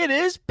Week. It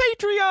is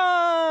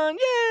Patreon!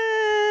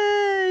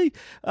 Yay!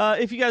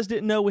 If you guys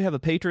didn't know, we have a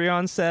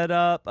Patreon set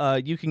up.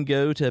 You can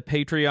go to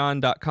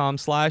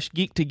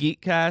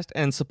patreon.com/geek2geekcast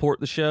and support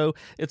the show.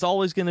 It's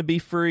always going to be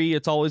free.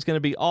 It's always going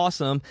to be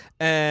awesome.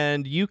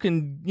 And you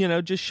can,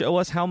 just show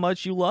us how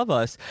much you love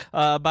us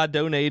by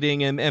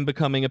donating and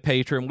becoming a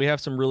patron. We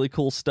have some really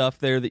cool stuff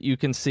there that you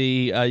can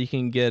see. You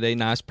can get a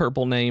nice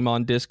purple name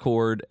on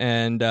Discord,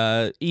 and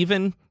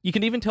you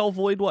can even tell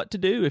Void what to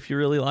do if you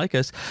really like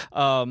us.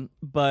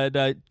 But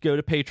go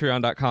to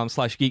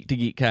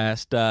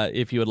patreon.com/geek2geekcast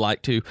if you would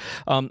like to.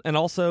 And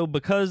also,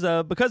 because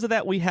of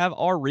that, we have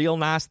our real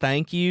nice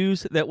thank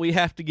yous that we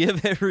have to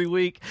give every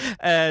week.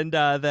 And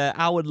that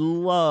I would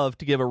love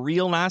to give a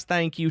real nice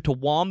thank you to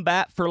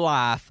Wombat for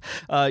Life.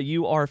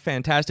 You are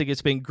fantastic.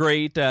 It's been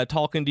great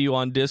talking to you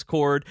on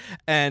Discord,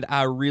 and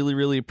I really,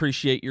 really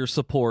appreciate your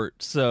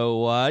support.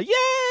 So, yay,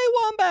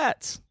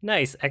 Wombats!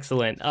 Nice,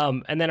 excellent.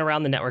 And then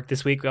around the network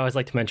this week, we always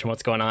like to mention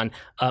what's going on.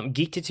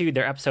 Geektitude,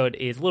 their episode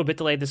is a little bit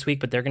delayed this week,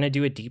 but they're going to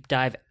do a deep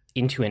dive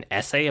into an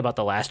essay about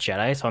The Last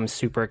Jedi, so I'm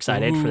super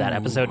excited for that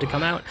episode to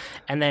come out.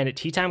 And then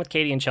Tea Time with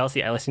Katie and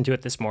Chelsea, I listened to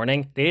it this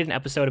morning. They did an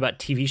episode about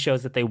TV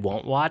shows that they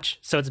won't watch,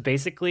 so it's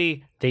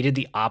basically, they did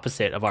the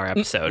opposite of our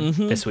episode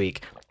this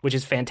week, which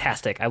is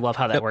fantastic. I love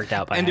how that worked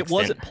out by accident. And it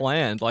wasn't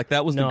planned. Like,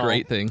 that was the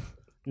great thing.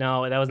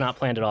 No, that was not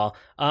planned at all.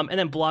 And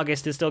then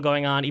Blogist is still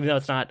going on, even though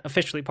it's not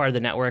officially part of the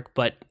network.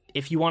 But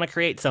if you want to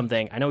create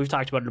something, I know we've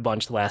talked about it a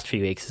bunch the last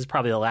few weeks. This is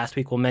probably the last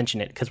week we'll mention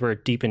it because we're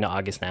deep into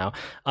August now.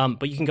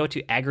 But you can go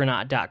to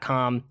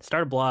agronaut.com,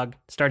 start a blog,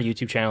 start a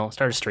YouTube channel,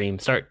 start a stream,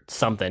 start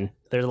something.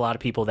 There's a lot of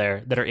people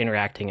there that are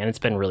interacting, and it's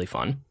been really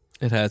fun.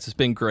 It has. It's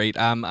been great.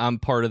 I'm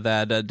part of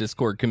that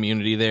Discord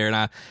community there,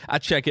 and I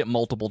check it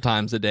multiple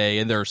times a day,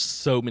 and there are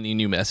so many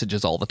new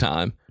messages all the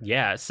time.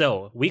 Yeah,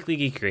 so, Weekly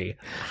Geekery,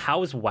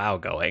 how's WoW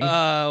going?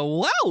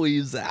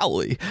 Wowie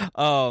zowie.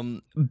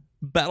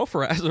 Battle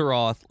for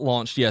Azeroth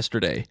launched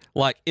yesterday.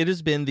 Like, it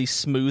has been the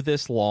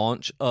smoothest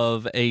launch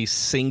of a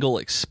single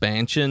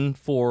expansion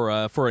for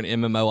an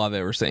MMO I've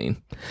ever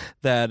seen.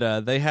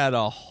 That they had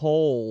a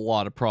whole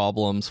lot of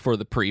problems for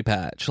the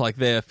pre-patch. Like,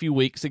 a few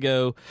weeks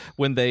ago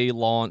when they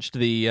launched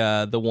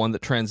the one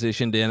that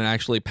transitioned in and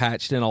actually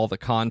patched in all the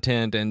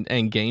content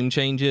and game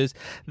changes,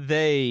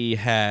 they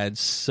had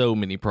so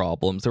many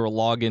problems. There were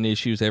login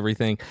issues,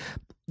 everything.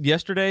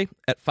 Yesterday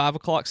at 5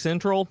 o'clock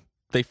Central,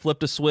 they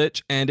flipped a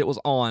switch, and it was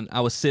on.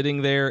 I was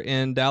sitting there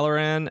in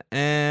Dalaran,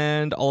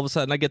 and all of a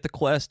sudden I get the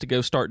quest to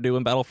go start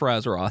doing Battle for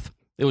Azeroth.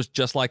 It was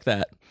just like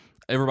that.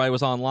 Everybody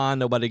was online.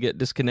 Nobody get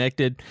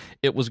disconnected.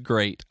 It was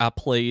great. I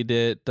played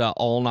it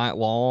all night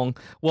long.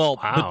 Well,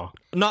 wow.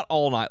 Not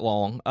all night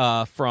long.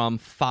 From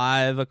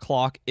 5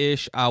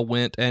 o'clock-ish, I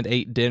went and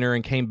ate dinner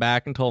and came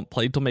back and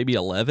played till maybe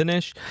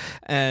 11-ish,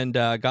 and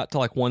got to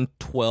like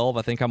 112.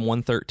 I think I'm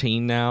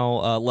 113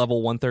 now,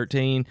 level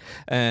 113,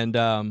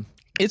 and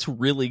it's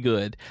really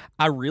good.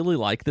 I really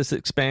like this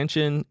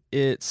expansion.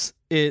 It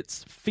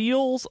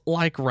feels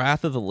like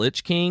Wrath of the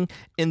Lich King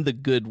in the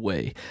good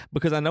way,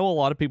 because I know a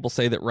lot of people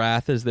say that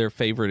Wrath is their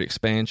favorite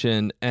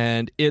expansion,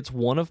 and it's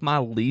one of my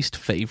least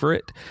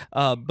favorite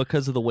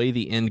because of the way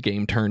the end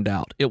game turned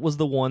out. It was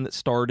the one that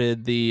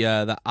started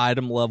the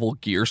item level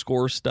gear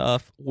score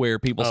stuff, where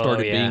people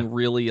started being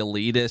really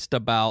elitist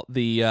about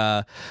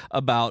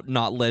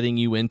not letting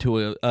you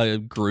into a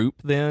group.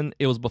 Then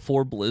it was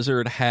before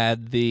Blizzard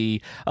had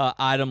the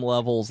item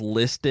levels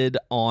listed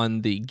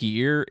on the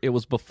gear. It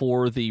was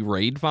before the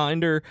raid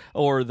finder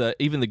or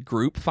even the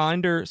group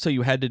finder, so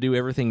you had to do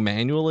everything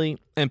manually,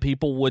 and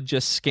people would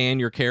just scan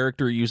your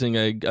character using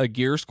a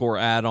gear score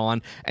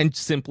add-on and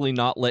simply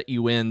not let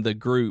you in the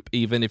group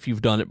even if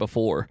you've done it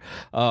before.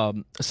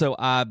 So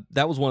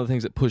that was one of the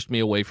things that pushed me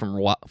away from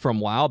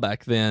WoW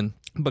back then,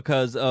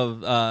 because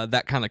of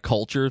that kind of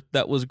culture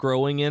that was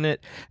growing in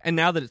it. And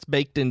now that it's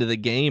baked into the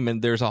game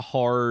and there's a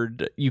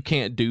hard, you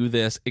can't do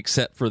this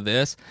except for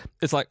this,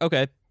 it's like,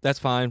 okay, that's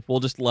fine,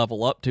 we'll just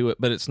level up to it.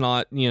 But it's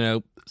not,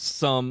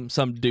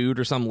 some dude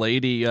or some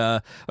lady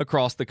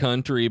across the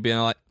country being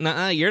like,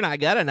 nah, you're not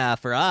good enough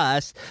for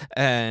us.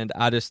 And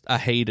I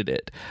hated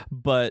it.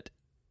 But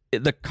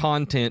the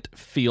content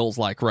feels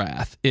like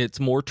Wrath. It's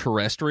more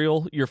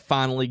terrestrial. You're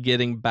finally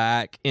getting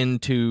back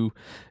into,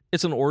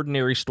 it's an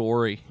ordinary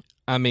story.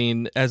 I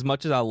mean, as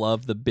much as I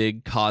love the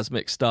big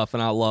cosmic stuff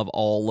and I love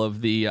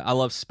I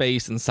love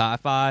space and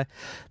sci-fi,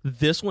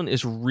 this one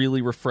is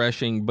really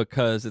refreshing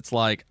because it's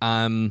like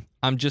I'm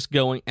just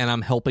going and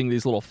I'm helping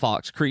these little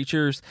fox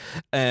creatures,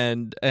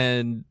 and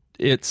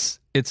it's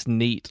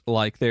neat.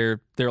 Like they're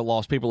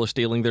lost. People are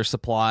stealing their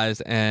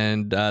supplies,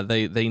 and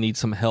they need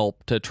some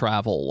help to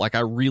travel. Like,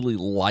 I really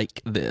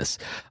like this.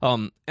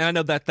 And I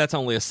know that's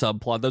only a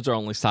subplot. Those are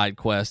only side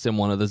quests in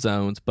one of the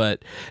zones,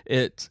 but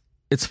it's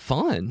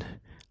fun.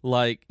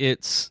 Like,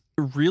 it's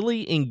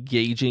really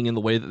engaging in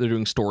the way that they're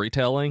doing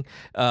storytelling.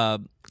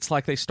 It's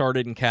like they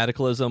started in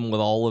Cataclysm with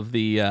all of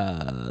the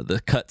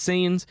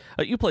cutscenes.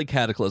 You played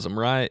Cataclysm,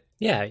 right?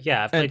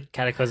 Yeah, I've played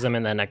Cataclysm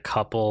and then a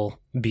couple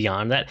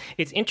beyond that.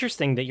 It's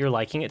interesting that you're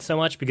liking it so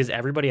much because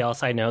everybody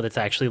else I know that's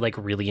actually like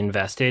really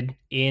invested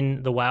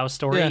in the WoW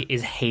story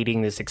is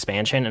hating this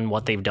expansion and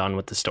what they've done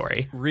with the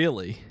story.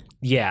 Really?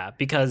 Yeah,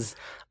 because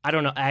I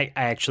don't know. I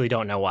actually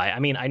don't know why. I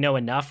mean, I know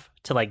enough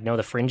to like know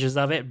the fringes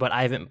of it, but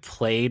I haven't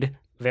played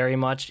very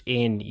much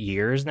in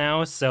years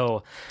now,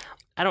 so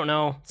I don't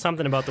know,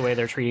 something about the way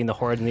they're treating the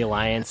Horde and the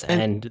Alliance,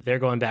 and they're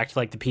going back to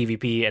like the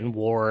PvP and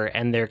war,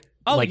 and they're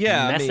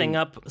messing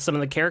up some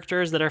of the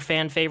characters that are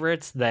fan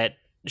favorites that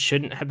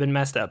shouldn't have been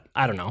messed up.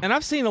 I don't know. And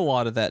I've seen a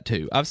lot of that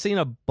too. I've seen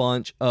a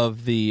bunch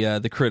of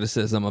the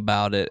criticism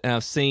about it, and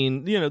I've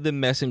seen, you know, them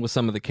messing with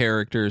some of the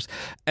characters.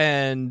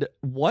 And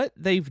what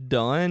they've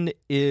done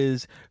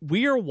is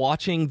we are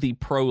watching the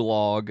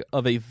prologue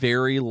of a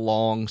very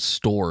long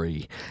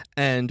story,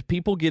 and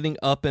people getting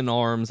up in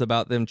arms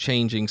about them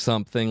changing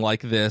something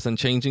like this and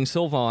changing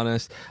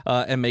Sylvanas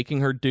and making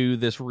her do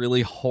this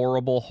really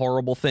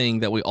horrible thing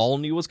that we all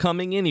knew was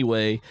coming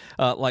anyway.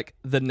 Like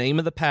the name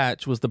of the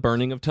patch was the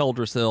burning of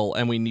Teldrassil,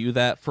 and we knew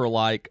that for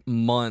like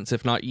months,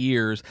 if not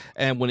years.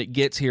 And when it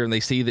gets here and they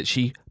see that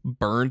she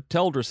burned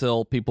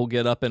Teldrassil, people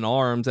get up in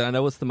arms. And I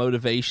know it's the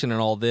motivation and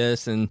all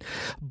this,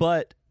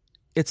 but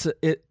it's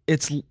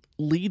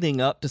leading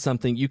up to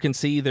something. You can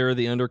see there are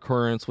the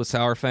undercurrents with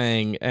Sour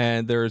Fang,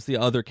 and there's the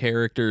other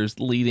characters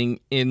leading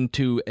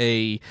into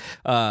a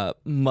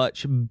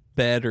much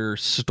better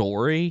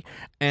story.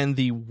 And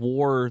the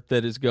war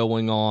that is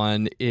going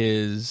on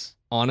is...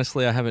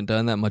 Honestly, I haven't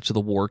done that much of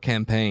the war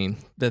campaign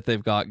that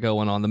they've got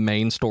going on, the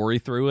main story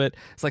through it.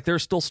 It's like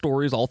there's still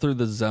stories all through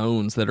the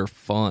zones that are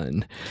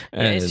fun.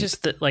 Yeah, it's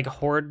just that, like,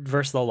 Horde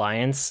versus the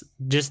Alliance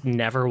just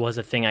never was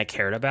a thing I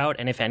cared about.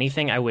 And if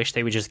anything, I wish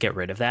they would just get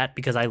rid of that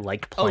because I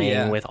liked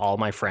playing with all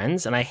my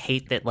friends. And I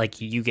hate that,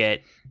 like, you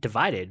get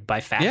divided by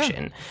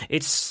faction. Yeah.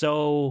 It's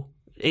so...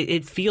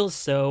 It feels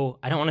so,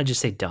 I don't want to just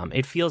say dumb.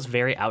 It feels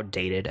very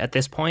outdated at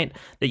this point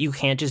that you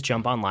can't just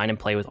jump online and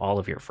play with all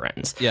of your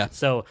friends. Yeah.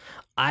 So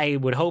I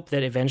would hope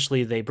that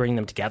eventually they bring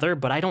them together,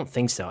 but I don't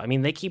think so. I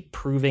mean, they keep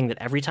proving that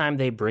every time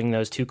they bring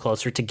those two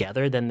closer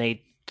together, then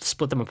they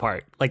split them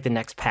apart, like the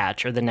next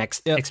patch or the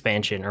next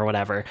expansion or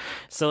whatever.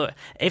 So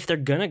if they're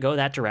gonna go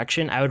that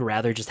direction, I would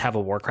rather just have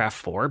a Warcraft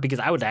 4 because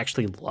I would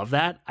actually love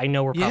that. I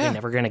know we're probably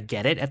never gonna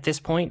get it at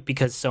this point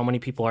because so many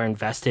people are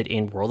invested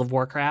in World of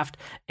Warcraft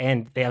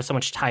and they have so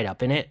much tied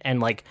up in it, and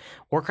like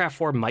Warcraft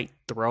 4 might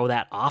throw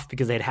that off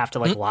because they'd have to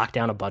like lock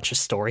down a bunch of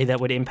story that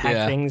would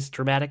impact things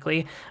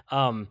dramatically.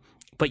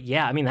 But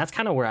yeah, I mean, that's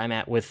kind of where I'm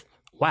at with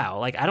WoW.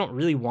 Like, I don't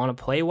really want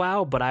to play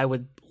WoW, but I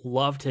would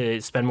love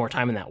to spend more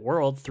time in that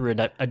world through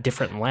a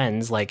different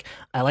lens. Like,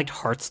 I liked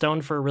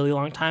Hearthstone for a really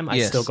long time. I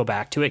still go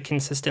back to it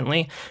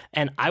consistently,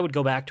 and I would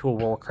go back to a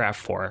Warcraft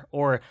 4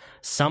 or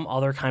some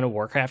other kind of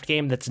Warcraft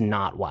game that's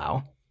not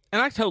WoW.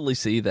 And I totally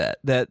see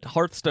that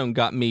Hearthstone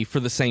got me for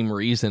the same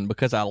reason,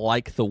 because I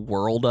like the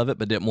world of it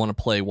but didn't want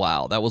to play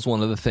WoW. That was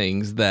one of the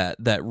things that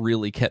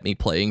really kept me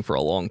playing for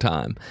a long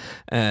time.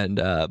 And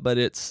but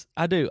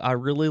I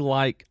really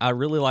like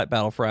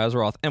Battle for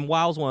Azeroth, and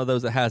WoW's one of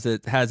those that has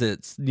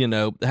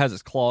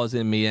its claws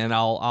in me, and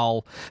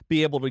I'll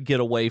be able to get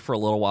away for a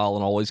little while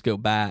and always go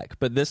back.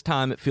 But this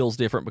time it feels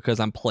different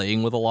because I'm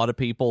playing with a lot of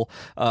people.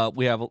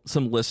 We have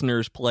some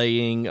listeners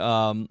playing.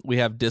 We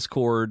have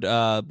Discord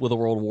with a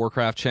World of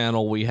Warcraft channel.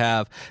 We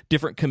have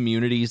different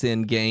communities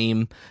in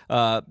game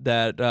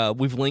that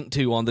we've linked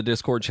to on the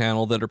Discord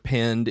channel that are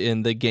pinned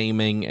in the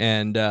gaming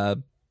and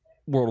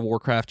World of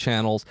Warcraft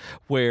channels,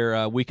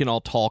 where we can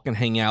all talk and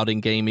hang out in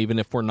game, even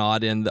if we're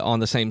not on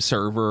the same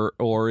server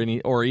or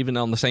even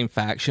on the same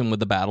faction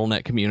with the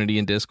BattleNet community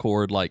in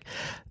Discord. Like,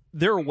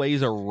 there are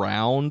ways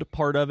around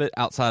part of it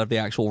outside of the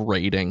actual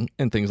raiding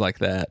and things like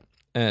that.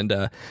 And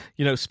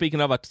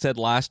speaking of, I said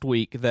last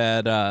week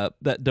that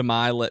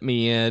Demai let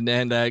me in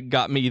and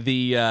got me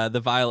the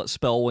Violet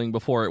Spellwing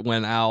before it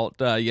went out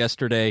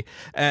yesterday.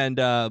 And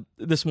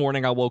this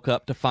morning I woke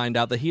up to find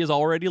out that he is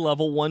already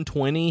level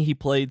 120. He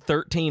played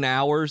 13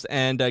 hours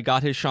and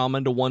got his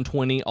shaman to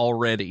 120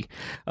 already.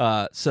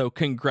 So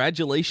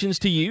congratulations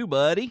to you,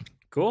 buddy.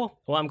 Cool.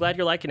 Well, I'm glad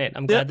you're liking it.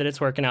 I'm glad that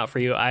it's working out for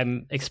you.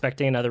 I'm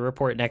expecting another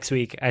report next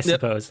week, I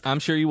suppose. I'm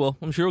sure you will.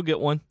 I'm sure you'll get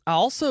one. I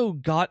also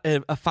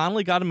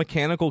finally got a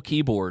mechanical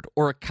keyboard,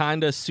 or a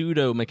kind of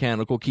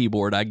pseudo-mechanical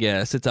keyboard, I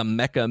guess. It's a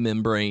mecha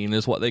membrane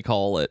is what they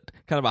call it.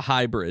 Kind of a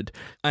hybrid.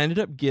 I ended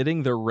up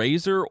getting the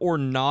Razer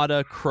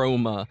Ornata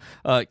Chroma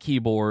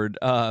keyboard.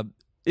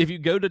 If you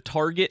go to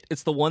Target,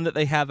 it's the one that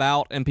they have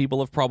out and people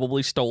have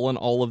probably stolen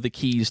all of the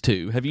keys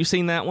to. Have you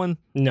seen that one?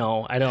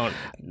 No, I don't.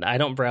 I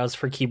don't browse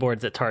for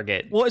keyboards at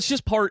Target. Well, it's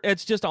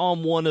just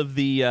on one of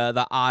the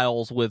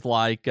aisles with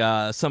like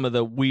some of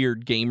the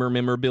weird gamer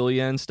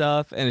memorabilia and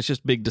stuff, and it's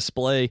just big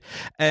display.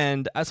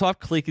 And so I've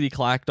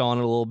clickety-clacked on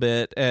it a little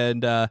bit,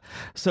 and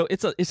so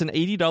it's an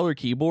 $80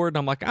 keyboard, and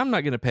I'm like, I'm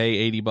not going to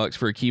pay $80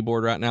 for a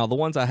keyboard right now. The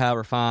ones I have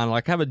are fine.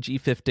 Like I have a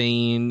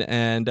G15,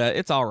 and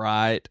it's all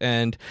right,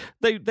 and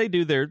they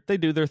do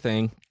their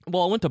thing.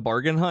 Well, I went to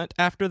Bargain Hunt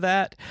after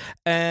that,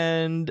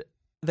 and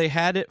they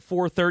had it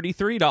for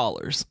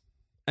 $33.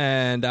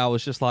 And I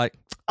was just like,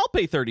 I'll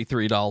pay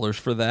 $33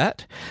 for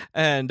that.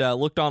 And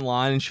looked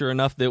online, and sure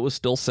enough, it was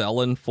still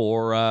selling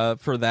for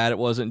that. It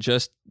wasn't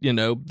just,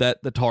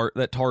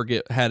 that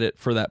Target had it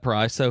for that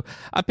price. So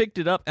I picked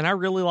it up, and I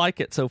really like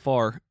it so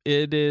far.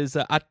 It is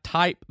I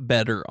type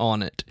better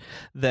on it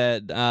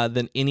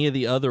than any of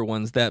the other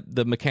ones. That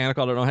the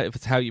mechanical, I don't know if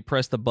it's how you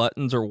press the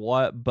buttons or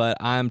what, but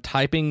I'm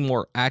typing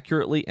more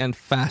accurately and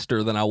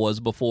faster than I was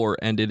before,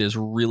 and it is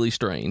really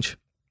strange.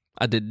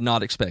 I did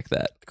not expect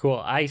that.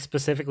 Cool. I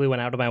specifically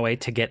went out of my way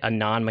to get a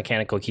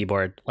non-mechanical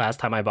keyboard last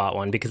time I bought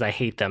one because I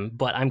hate them,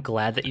 but I'm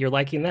glad that you're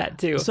liking that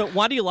too. So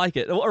why do you like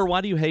it? Or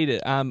why do you hate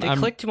it? They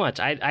click too much.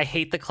 I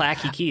hate the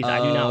clacky keys. I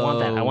do not want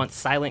that. I want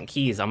silent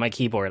keys on my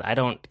keyboard. I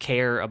don't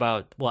care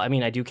about,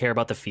 I do care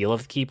about the feel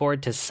of the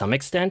keyboard to some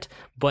extent,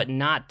 but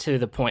not to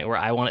the point where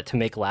I want it to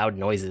make loud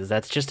noises.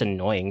 That's just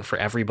annoying for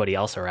everybody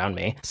else around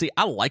me. See,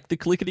 I like the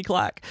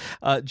clickety-clack.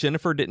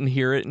 Jennifer didn't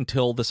hear it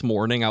until this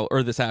morning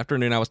or this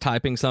afternoon. I was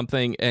typing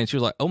something, and she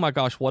was like, oh my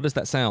gosh, what is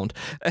that sound?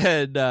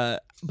 And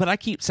but I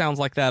keep sounds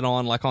like that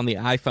on the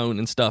iPhone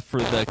and stuff for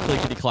the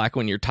clickety-clack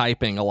when you're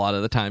typing a lot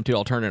of the time too.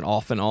 I'll turn it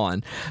off and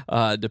on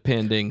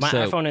depending. My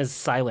iPhone is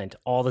silent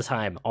all the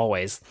time,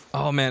 always.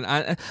 Oh man,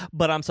 I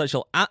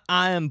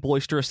am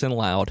boisterous and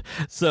loud,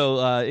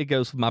 so it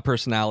goes with my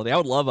personality.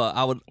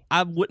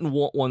 I wouldn't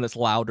want one that's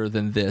louder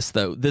than this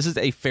though. This is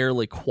a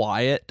fairly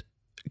quiet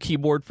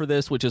keyboard for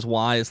this, which is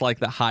why it's like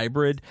the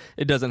hybrid.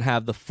 It doesn't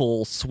have the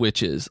full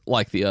switches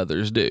like the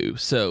others do,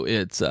 so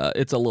it's a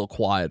little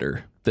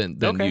quieter than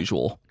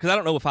usual. Because I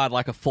don't know if I'd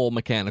like a full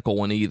mechanical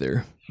one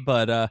either.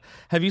 But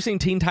have you seen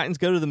Teen Titans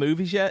Go to the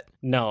movies yet?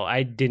 No,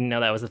 I didn't know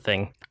that was a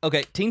thing.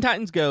 Okay, Teen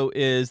Titans Go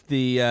is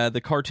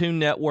the Cartoon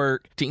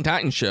Network Teen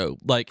Titans show.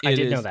 I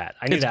did know that.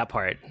 I knew that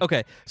part.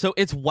 Okay, so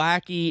it's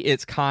wacky.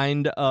 It's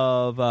kind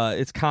of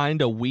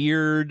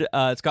weird.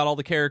 It's got all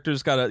the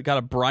characters. Got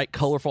a bright,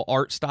 colorful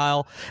art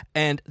style,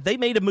 and they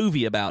made a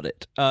movie about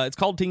it. It's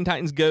called Teen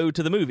Titans Go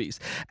to the movies,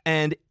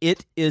 and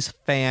it is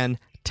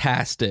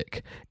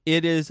fantastic.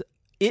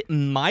 It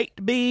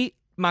might be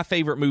my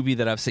favorite movie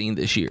that I've seen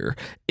this year.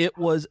 It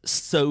was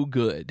so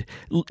good.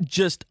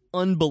 Just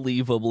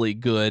unbelievably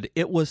good.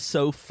 It was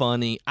so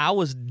funny. I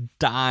was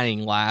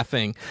dying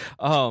laughing.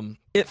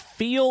 It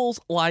feels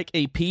like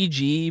a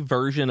PG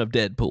version of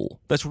Deadpool.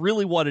 That's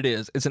really what it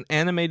is. It's an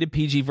animated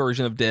PG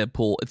version of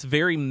Deadpool. It's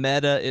very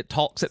meta. It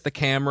talks at the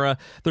camera.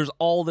 There's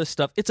all this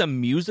stuff. It's a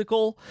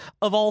musical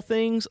of all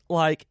things,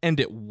 and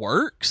it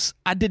works.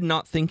 I did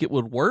not think it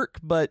would work,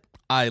 but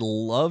I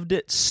loved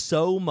it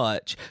so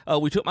much.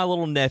 We took my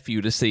little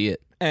nephew to see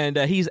it, and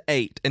he's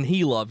 8, and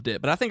he loved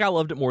it, but I think I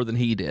loved it more than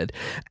he did.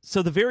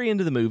 So the very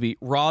end of the movie,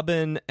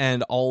 Robin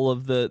and all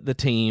of the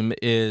team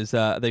is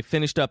they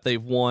finished up,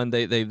 they've won,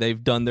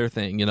 they've done their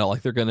thing,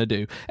 like they're gonna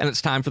do, and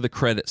it's time for the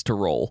credits to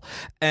roll.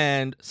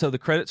 And so the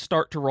credits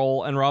start to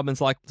roll, and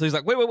Robin's like, so he's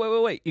like,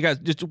 wait, you guys,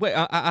 just wait,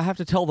 I have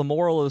to tell the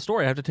moral of the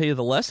story. I have to tell you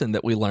the lesson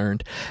that we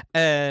learned.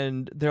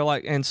 And they're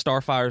like, and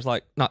Starfire's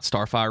like, not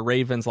Starfire,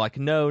 Raven's like,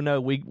 no,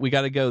 we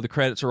got to go. The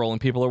credits are rolling.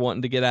 People are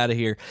wanting to get out of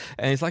here.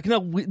 And he's like, no,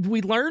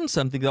 we learned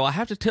something though. I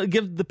have to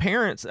give the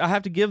parents, I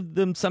have to give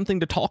them something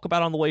to talk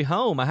about on the way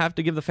home. I have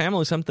to give the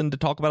family something to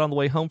talk about on the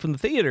way home from the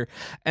theater.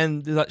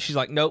 And she's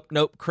like, nope,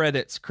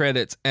 credits.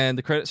 And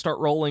the credits start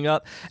rolling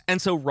up. And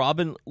so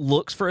Robin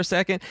looks for a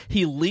second.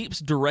 He leaps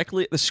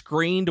directly at the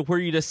screen to where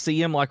you just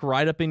see him like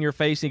right up in your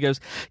face. And he goes,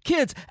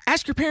 kids,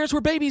 ask your parents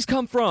where babies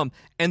come from.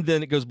 And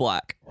then it goes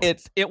black.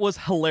 It was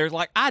hilarious.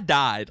 Like I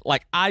died.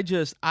 Like I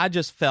just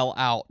fell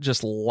out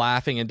just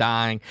laughing and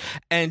dying.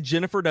 And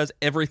Jennifer does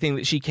everything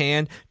that she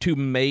can to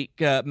make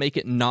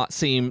it not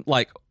seem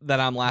like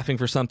that I'm laughing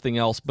for something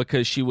else,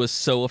 because she was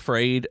so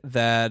afraid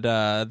that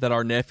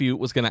our nephew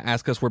was going to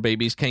ask us where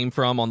babies came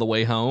from on the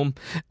way home,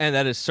 and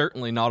that is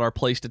certainly not our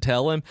place to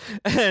tell him.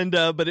 And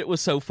but it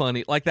was so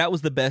funny. Like that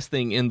was the best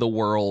thing in the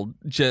world.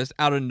 Just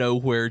out of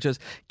nowhere,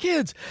 just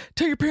kids,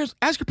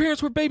 ask your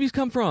parents where babies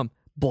come from.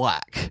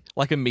 Black,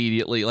 like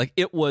immediately. Like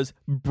it was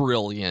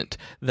brilliant.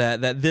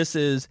 That this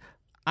is.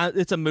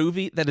 It's a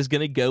movie that is going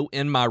to go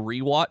in my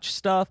rewatch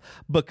stuff,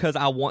 because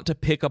I want to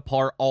pick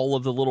apart all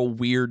of the little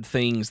weird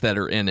things that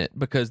are in it,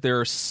 because there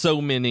are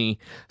so many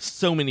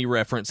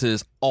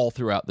references all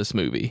throughout this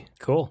movie.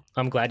 Cool.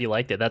 I'm glad you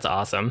liked it. That's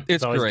awesome.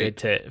 It's always great. good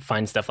to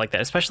find stuff like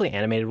that, especially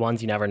animated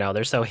ones. You never know.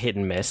 They're so hit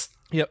and miss.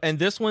 Yep, and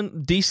this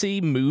one,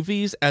 DC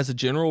movies, as a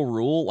general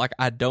rule, like,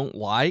 I don't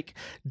like.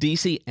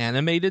 DC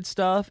animated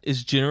stuff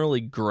is generally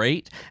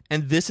great,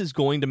 and this is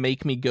going to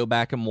make me go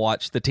back and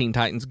watch the Teen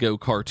Titans Go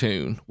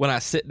cartoon. When I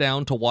sit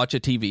down to watch a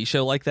TV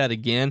show like that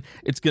again,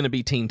 it's going to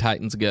be Teen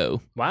Titans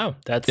Go. Wow,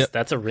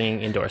 that's a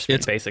ringing endorsement,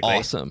 It's basically.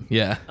 awesome,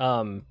 yeah.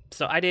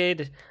 So I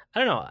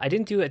don't know. I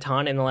didn't do a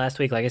ton in the last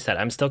week. Like I said,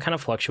 I'm still kind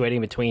of fluctuating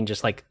between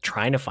just like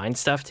trying to find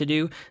stuff to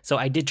do. So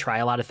I did try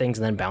a lot of things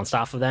and then bounced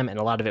off of them. And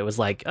a lot of it was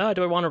like, oh,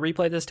 do I want to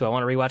replay this? Do I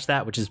want to rewatch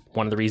that? Which is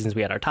one of the reasons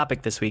we had our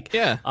topic this week.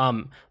 Yeah.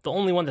 The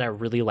only one that I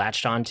really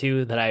latched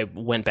onto that I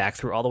went back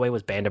through all the way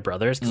was Band of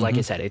Brothers. Because like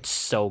I said, it's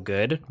so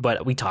good.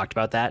 But we talked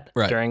about that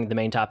during the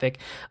main topic.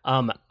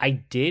 I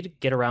did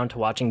get around to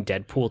watching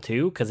Deadpool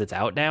 2 because it's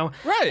out now.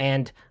 Right.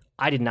 And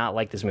I did not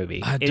like this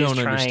movie. I don't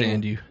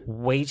understand you.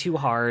 Way too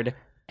hard.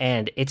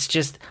 And it's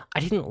just, I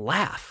didn't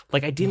laugh.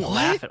 Like, I didn't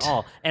laugh at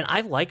all. And I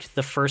liked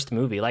the first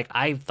movie. Like,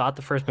 I thought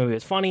the first movie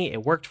was funny.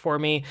 It worked for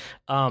me.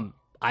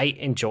 I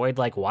enjoyed,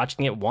 like,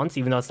 watching it once,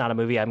 even though it's not a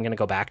movie I'm going to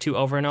go back to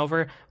over and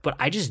over. But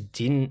I just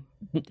didn't,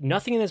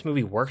 nothing in this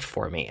movie worked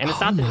for me. And it's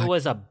not that it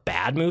was a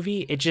bad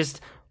movie. It just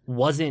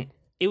wasn't.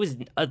 It was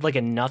like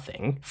a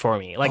nothing for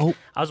me. Like,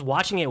 I was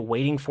watching it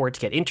waiting for it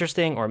to get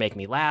interesting or make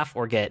me laugh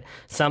or get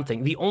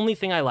something. The only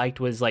thing I liked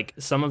was, like,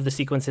 some of the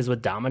sequences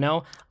with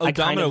Domino.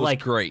 Domino was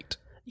great.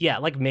 Yeah,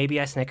 like,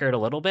 maybe I snickered a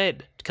little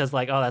bit because,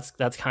 like, oh,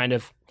 that's kind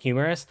of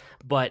humorous.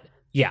 But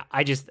yeah,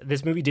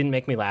 this movie didn't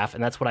make me laugh,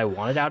 and that's what I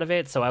wanted out of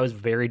it, so I was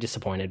very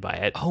disappointed by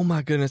it. Oh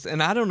my goodness,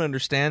 and I don't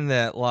understand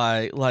that.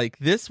 Like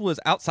this was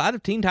outside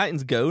of Teen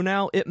Titans Go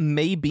now, it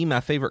may be my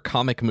favorite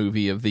comic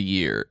movie of the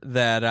year.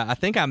 That I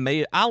think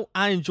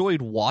I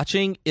enjoyed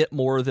watching it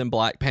more than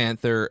Black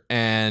Panther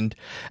and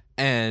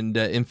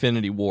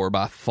Infinity War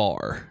by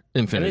far.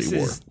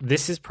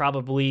 This is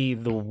probably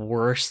the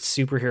worst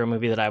superhero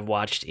movie that I've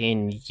watched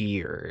in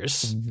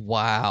years.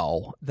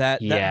 Wow.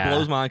 That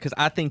blows my mind because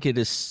I think it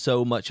is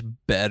so much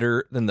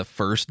better than the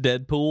first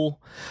Deadpool,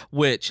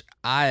 which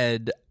I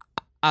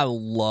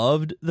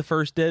loved the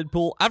first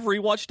Deadpool. I've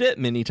rewatched it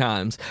many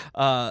times,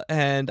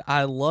 and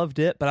I loved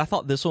it, but I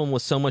thought this one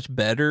was so much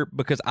better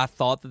because I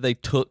thought that they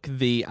took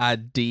the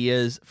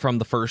ideas from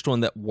the first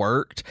one that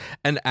worked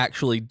and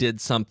actually did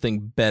something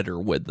better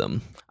with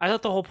them. I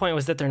thought the whole point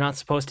was that they're not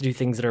supposed to do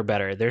things that are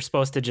better. They're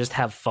supposed to just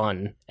have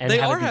fun. And they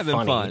have are it be having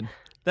funny. fun.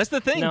 That's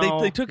the thing.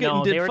 They took it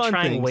and did fun things. They were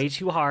trying way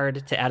too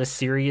hard to add a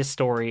serious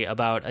story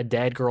about a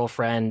dead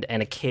girlfriend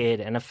and a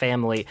kid and a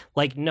family.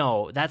 Like,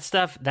 no, that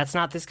stuff, that's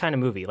not this kind of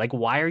movie. Like,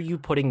 why are you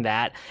putting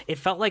that? It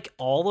felt like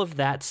all of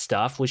that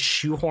stuff was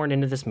shoehorned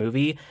into this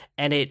movie,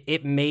 and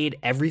it made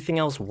everything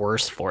else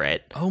worse for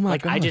it. Oh my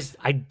God.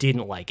 I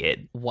didn't like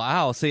it.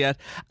 Wow. See, I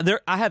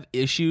have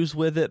issues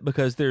with it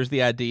because there's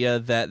the idea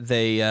that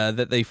they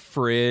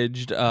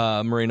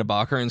fridged Marina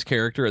Baccarin's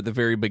character at the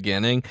very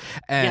beginning.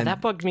 And yeah,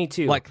 that bugged me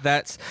too. Like,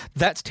 that's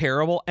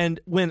terrible. And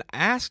when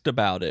asked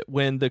about it,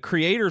 when the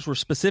creators were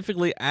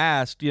specifically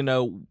asked,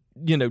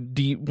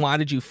 why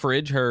did you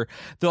fridge her?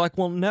 They're like,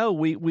 well,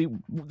 no,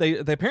 they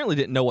apparently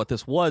didn't know what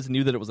this was,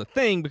 knew that it was a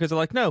thing, because they're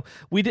like, no,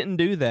 we didn't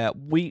do that.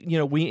 We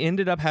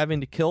ended up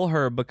having to kill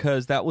her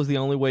because that was the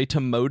only way to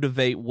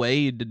motivate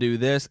Wade to do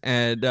this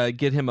and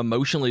get him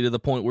emotionally to the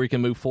point where he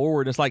can move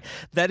forward. It's like,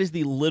 that is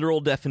the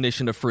literal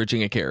definition of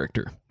fridging a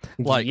character.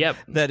 Like, yep.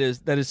 that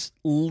is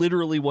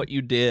literally what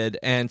you did.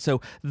 And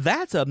so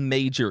that's a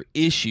major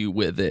issue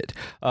with it.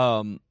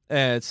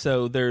 And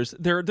so there's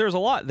a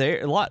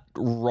lot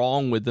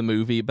wrong with the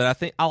movie, but I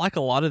think I like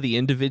a lot of the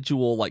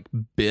individual, like,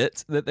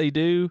 bits that they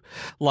do.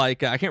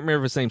 Like, I can't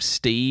remember his name,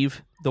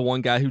 Steve, the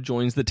one guy who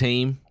joins the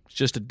team. It's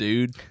just a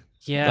dude.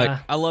 Yeah, like,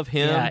 I love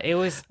him. Yeah, it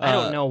was. I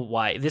don't know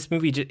why this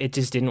movie it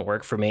just didn't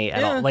work for me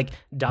at all. Like,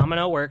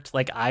 Domino worked.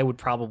 Like, I would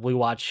probably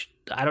watch.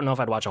 I don't know if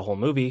I'd watch a whole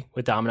movie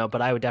with Domino,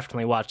 but I would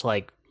definitely watch,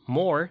 like,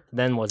 more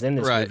than was in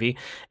this movie.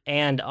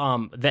 And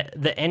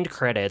the end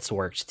credits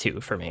worked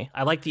too for me.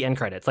 I like the end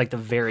credits, like the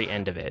very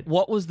end of it.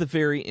 What was the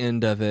very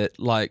end of it?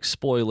 Like,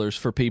 spoilers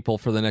for people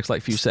for the next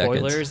few seconds.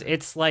 Spoilers.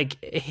 It's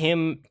like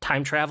him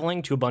time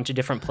traveling to a bunch of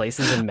different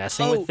places and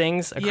messing with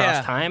things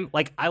across time.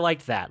 Like, I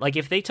liked that. Like,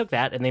 if they took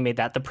that and they made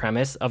that the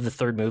premise of the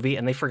third movie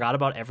and they forgot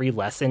about every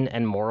lesson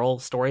and moral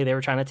story they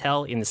were trying to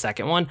tell in the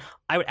second one,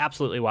 I would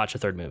absolutely watch a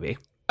third movie.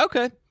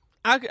 Okay.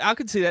 I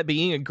could see that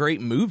being a great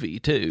movie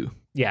too.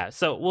 Yeah,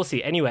 so we'll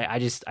see. Anyway, I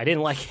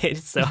didn't like it,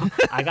 so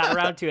I got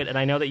around to it, and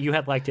I know that you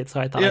had liked it, so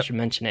I thought I should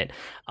mention it.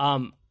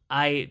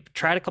 I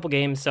tried a couple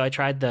games, so I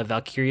tried the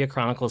Valkyria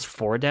Chronicles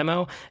 4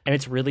 demo, and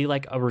it's really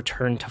like a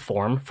return to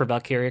form for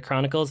Valkyria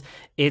Chronicles.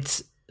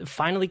 It's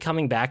finally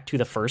coming back to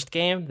the first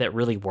game that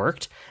really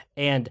worked,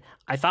 and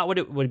I thought what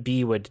it would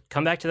be would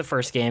come back to the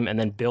first game and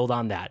then build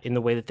on that in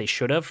the way that they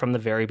should have from the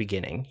very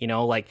beginning.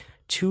 Like,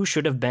 2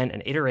 should have been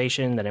an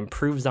iteration that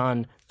improves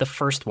on the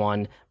first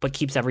one, but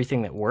keeps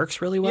everything that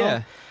works really well.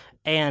 Yeah.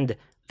 And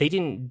they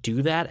didn't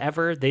do that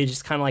ever. They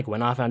just kind of like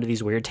went off onto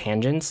these weird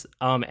tangents.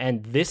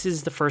 And this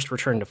is the first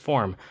return to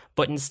form.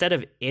 But instead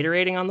of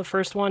iterating on the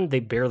first one, they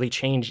barely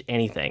changed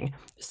anything.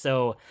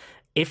 So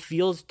it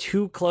feels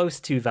too close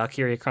to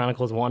Valkyria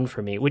Chronicles 1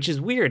 for me, which is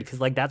weird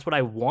because like that's what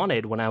I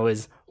wanted when I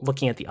was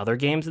looking at the other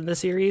games in the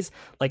series.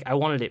 Like I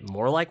wanted it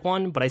more like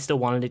 1, but I still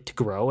wanted it to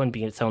grow and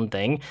be its own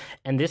thing.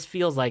 And this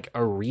feels like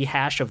a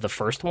rehash of the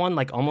first one,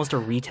 like almost a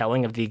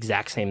retelling of the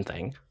exact same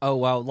thing. Oh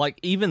wow, like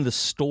even the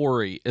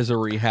story is a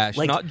rehash,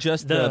 Like, not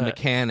just the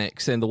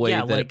mechanics and the way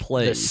that it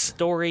plays. The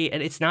story,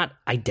 and it's not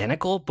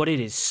identical, but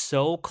it is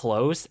so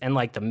close, and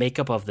like the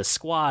makeup of the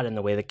squad and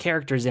the way the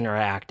characters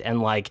interact,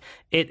 and like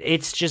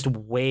it's just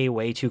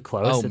way too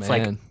close. Oh, it's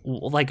man.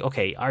 like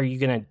okay, are you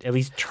gonna at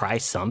least try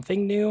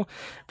something new?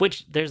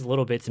 Which there's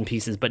little bits and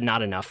pieces, but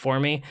not enough for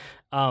me.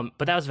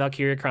 But that was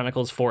Valkyria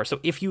Chronicles 4. So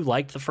if you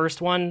liked the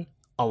first one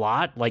a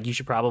lot, like you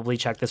should probably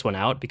check this one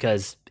out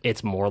because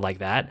it's more like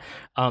that.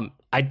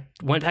 I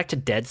went back to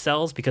Dead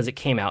Cells because it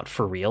came out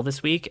for real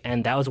this week,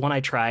 and that was one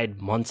I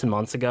tried months and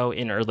months ago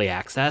in early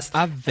access.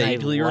 I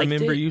vaguely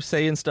remember you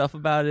saying stuff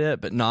about it,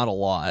 but not a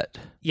lot.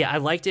 Yeah, I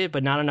liked it,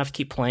 but not enough to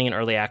keep playing in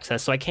early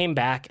access. So I came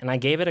back and I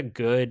gave it a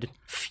good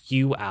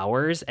few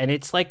hours, and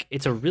it's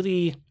a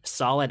really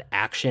solid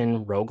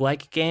action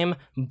roguelike game,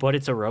 but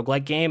it's a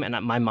roguelike game,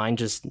 and my mind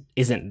just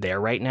isn't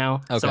there right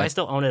now. Okay. So I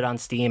still own it on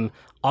Steam.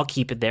 I'll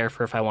keep it there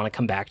for if I want to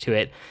come back to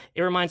it.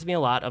 It reminds me a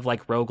lot of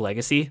like Rogue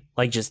Legacy,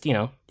 like just,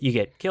 you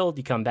get killed,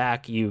 you come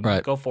back, you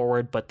go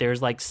forward, but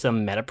there's like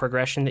some meta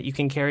progression that you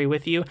can carry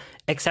with you,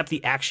 except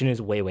the action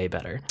is way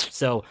better.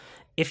 So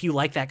if you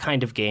like that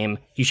kind of game,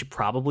 you should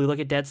probably look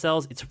at Dead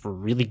Cells. It's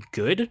really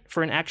good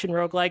for an action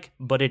roguelike,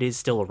 but it is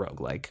still a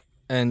roguelike.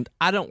 And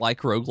I don't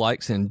like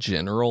roguelikes in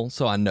general,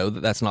 so I know that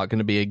that's not going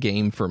to be a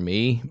game for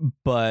me.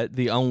 But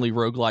the only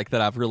roguelike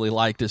that I've really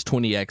liked is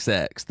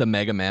 20XX, the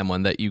Mega Man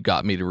one that you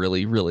got me to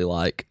really really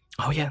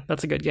Oh yeah,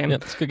 that's a good game.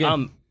 Yep, it's a good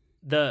game.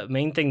 The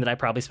main thing that I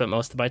probably spent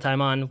most of my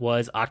time on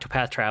was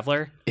Octopath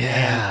Traveler.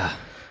 Yeah. And,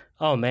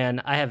 oh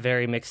man, I have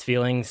very mixed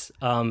feelings.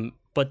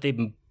 But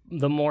the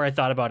more I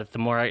thought about it, the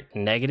more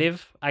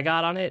negative I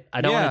got on it.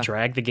 I don't want to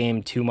drag the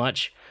game too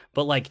much,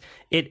 but like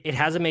it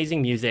has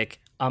amazing music.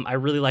 I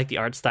really like the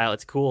art style.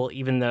 It's cool,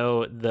 even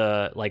though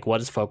the like what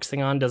it's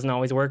focusing on doesn't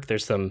always work.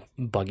 There's some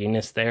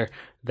bugginess there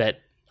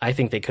that I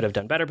think they could have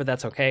done better, but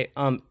that's okay.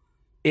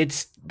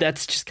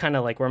 That's just kind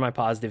of like where my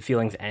positive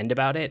feelings end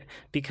about it,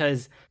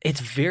 because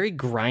it's very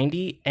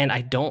grindy and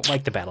I don't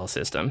like the battle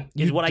system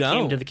is what I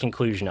came to the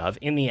conclusion of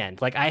in the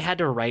end. Like I had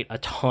to write a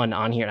ton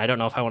on here, and I don't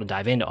know if I want to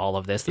dive into all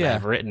of this that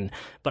I've written,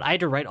 but I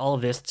had to write all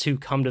of this to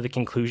come to the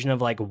conclusion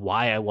of like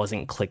why I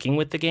wasn't clicking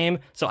with the game.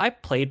 So I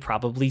played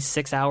probably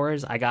 6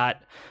 hours. I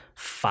got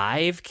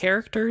 5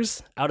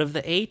 characters out of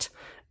the 8,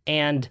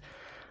 and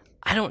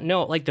I don't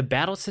know, like the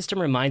battle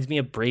system reminds me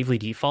of Bravely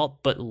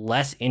Default, but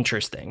less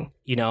interesting.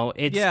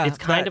 It's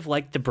kind of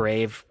like the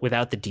Brave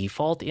without the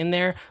default in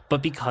there,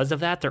 but because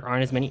of that, there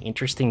aren't as many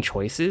interesting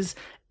choices,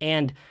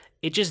 and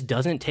it just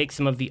doesn't take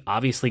some of the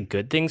obviously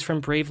good things from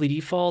Bravely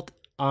Default,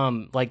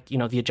 like,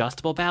 the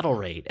adjustable battle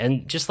rate,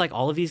 and just like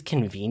all of these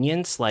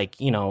convenience, like,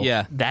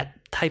 that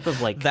type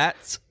of like...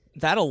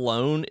 That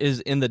alone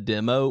is in the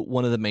demo.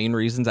 One of the main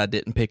reasons I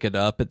didn't pick it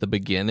up at the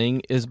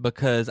beginning is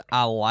because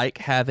I like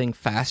having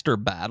faster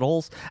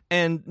battles,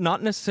 and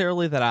not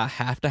necessarily that I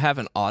have to have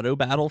an auto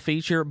battle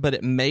feature, but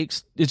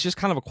it's just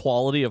kind of a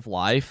quality of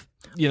life.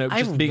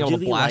 Just being able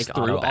to blast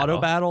through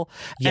auto battle.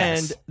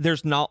 Yes. And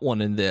there's not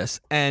one in this.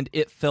 And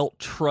it felt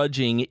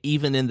trudging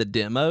even in the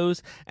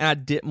demos. And I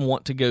didn't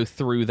want to go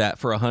through that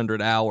for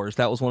 100 hours.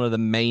 That was one of the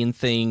main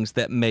things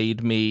that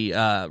made me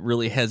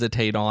really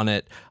hesitate on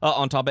it,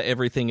 on top of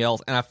everything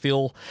else. And I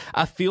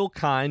feel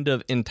kind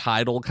of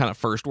entitled, kind of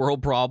first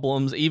world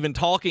problems, even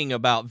talking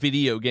about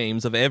video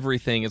games of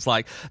everything. It's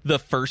like the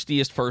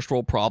firstiest first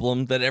world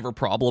problem that ever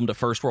problemed a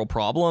first world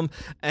problem.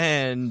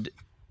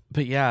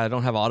 But yeah, I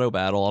don't have auto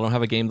battle. I don't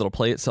have a game that'll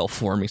play itself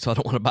for me, so I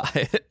don't want to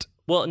buy it.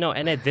 Well, no,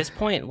 and at this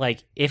point,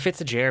 like, if it's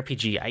a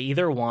JRPG, I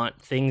either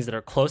want things that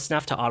are close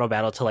enough to auto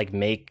battle to, like,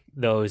 make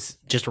those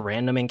just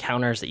random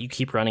encounters that you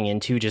keep running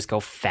into just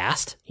go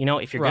fast.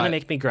 If you're going to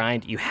make me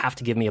grind, you have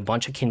to give me a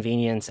bunch of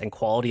convenience and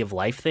quality of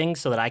life things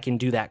so that I can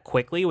do that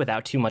quickly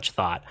without too much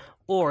thought.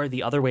 Or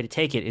the other way to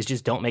take it is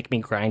just don't make me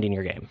grind in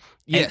your game.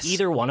 Yes. And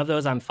either one of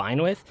those I'm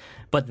fine with,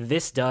 but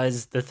this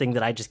does the thing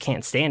that I just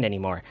can't stand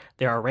anymore.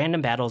 There are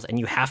random battles and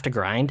you have to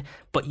grind,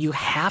 but you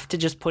have to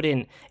just put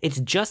in, it's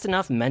just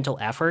enough mental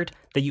effort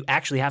that you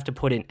actually have to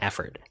put in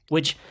effort,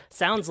 which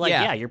sounds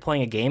like, you're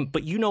playing a game,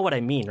 but you know what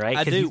I mean, right?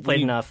 Because you've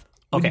played enough.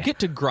 When you get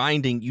to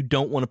grinding, you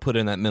don't want to put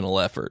in that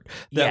mental effort.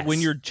 That when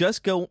you're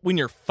when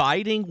you're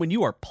fighting, when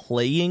you are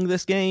playing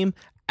this game,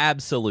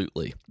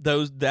 absolutely.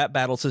 That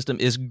battle system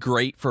is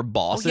great for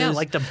bosses. Oh, yeah,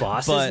 like the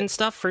bosses and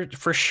stuff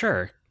for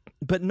sure.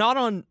 but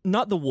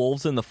not the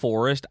wolves in the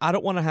forest. I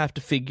don't want to have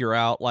to figure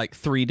out like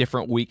 3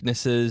 different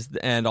weaknesses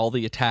and all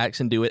the attacks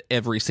and do it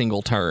every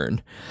single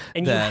turn.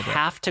 And you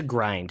have to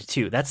grind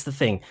too. That's the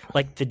thing.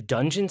 Like the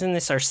dungeons in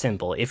this are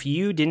simple. If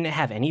you didn't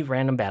have any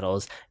random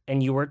battles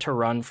and you were to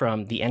run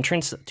from the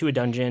entrance to a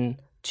dungeon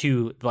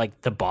to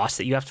like the boss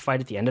that you have to fight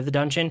at the end of the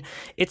dungeon,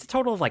 it's a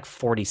total of like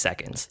 40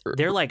 seconds.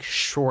 They're like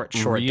short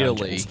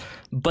dungeons.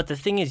 But the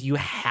thing is, you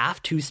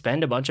have to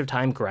spend a bunch of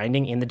time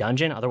grinding in the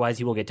dungeon, otherwise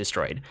you will get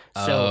destroyed.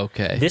 So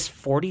this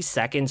 40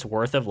 seconds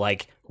worth of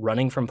like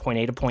running from point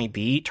A to point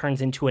B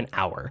turns into an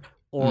hour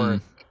or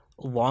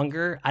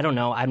longer. I don't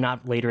know. I'm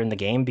not later in the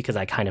game because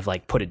I kind of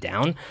like put it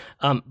down.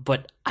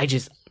 But I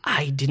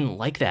didn't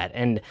like that.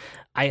 And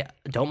I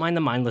don't mind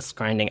the mindless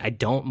grinding. I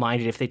don't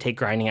mind it if they take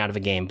grinding out of a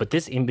game. But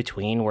this in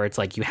between where it's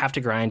like you have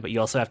to grind, but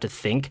you also have to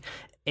think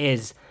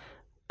is,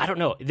 I don't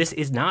know. This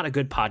is not a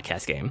good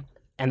podcast game.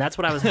 And that's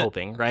what I was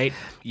hoping, right?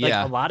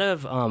 Yeah.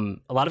 Like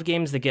a lot of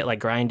games that get like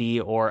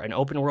grindy, or an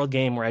open world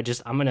game where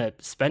I'm going to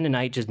spend a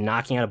night just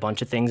knocking out a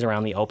bunch of things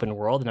around the open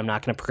world and I'm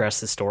not going to progress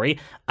the story.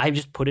 I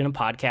just put in a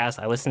podcast,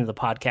 I listen to the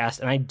podcast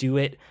and I do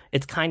it.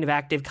 It's kind of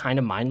active, kind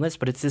of mindless,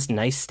 but it's this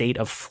nice state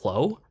of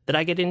flow that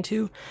I get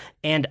into.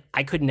 And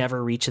I could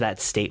never reach that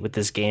state with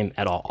this game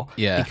at all.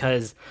 Yeah.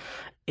 Because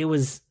it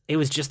was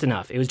just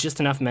enough. It was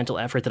just enough mental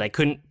effort that I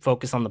couldn't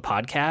focus on the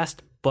podcast,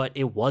 but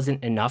it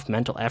wasn't enough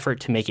mental effort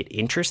to make it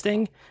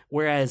interesting.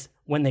 Whereas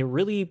when they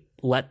really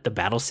let the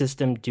battle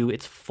system do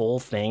its full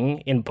thing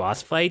in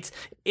boss fights,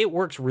 it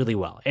works really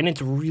well. And it's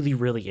really,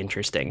 really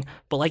interesting.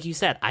 But like you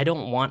said, I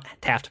don't want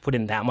to have to put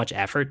in that much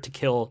effort to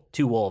kill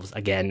 2 wolves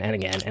again and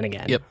again and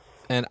again. Yep.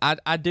 And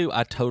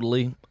I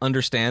totally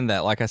understand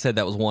that. Like I said,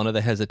 that was one of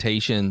the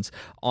hesitations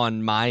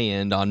on my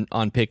end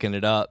on picking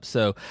it up.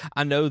 So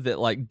I know that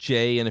like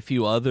Jay and a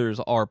few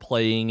others are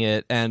playing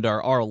it and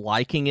are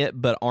liking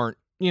it, but aren't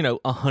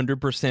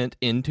 100%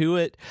 into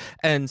it.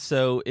 And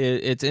so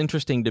it's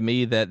interesting to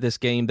me that this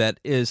game that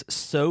is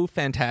so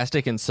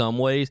fantastic in some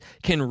ways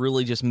can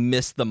really just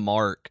miss the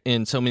mark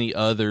in so many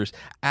others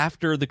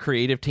after the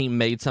creative team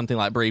made something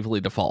like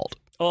Bravely Default.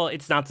 Well,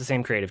 it's not the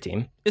same creative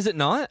team. Is it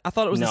not? I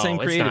thought it was the same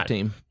creative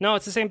team. No,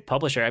 it's the same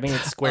publisher. I mean,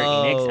 it's Square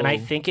Enix, and I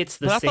think it's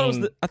the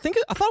same. I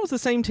thought it was the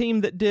same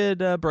team that did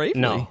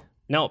Bravely.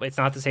 No, it's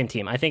not the same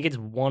team. I think it's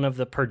one of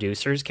the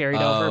producers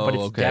carried over, but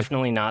it's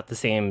definitely not the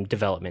same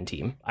development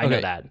team. I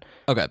know that.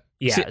 Okay.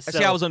 Yeah.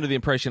 See, I was under the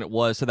impression it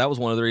was, so that was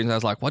one of the reasons I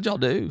was like, what'd y'all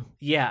do?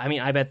 Yeah, I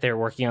mean, I bet they're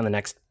working on the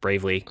next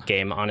Bravely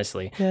game,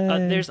 honestly.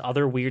 There's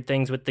other weird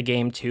things with the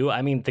game, too.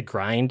 I mean, the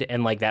grind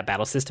and like that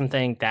battle system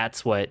thing,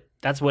 that's what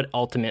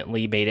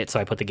ultimately made it so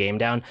I put the game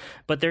down.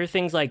 But there are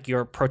things like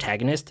your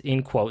protagonist,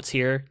 in quotes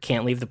here,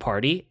 can't leave the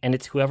party, and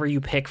it's whoever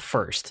you pick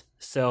first.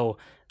 So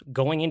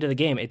going into the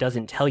game, it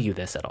doesn't tell you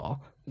this at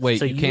all. Wait,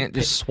 so you can't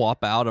just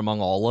swap out among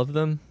all of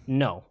them?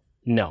 No.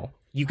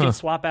 You can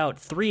swap out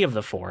 3 of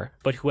the 4,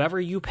 but whoever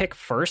you pick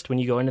first when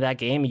you go into that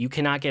game, you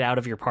cannot get out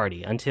of your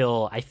party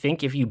until, I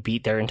think, if you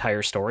beat their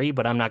entire story,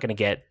 but I'm not going to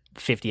get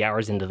 50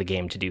 hours into the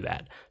game to do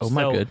that. Oh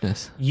my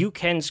goodness. You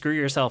can screw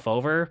yourself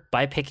over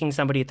by picking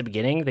somebody at the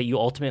beginning that you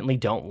ultimately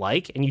don't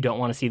like and you don't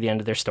want to see the end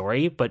of their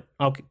story, but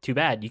too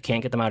bad, you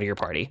can't get them out of your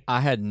party.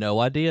 I had no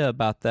idea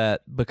about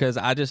that because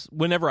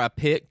whenever I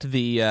picked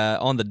the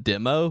on the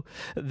demo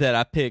that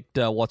I picked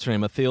what's her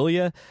name,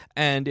 Ophelia,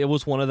 and it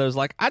was one of those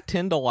like, I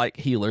tend to like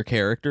healer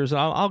characters,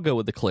 and I'll go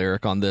with the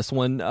cleric on this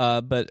one,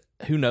 but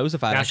who knows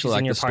if I actually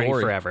like the story.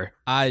 Party forever.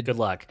 Good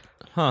luck.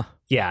 Huh.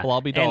 Yeah. Well, I'll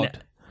be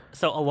dogged.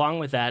 So along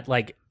with that,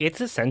 like,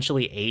 it's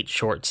essentially 8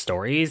 short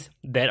stories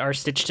that are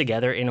stitched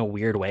together in a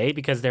weird way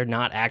because they're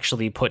not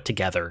actually put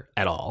together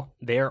at all.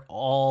 They're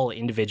all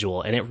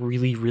individual, and it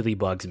really, really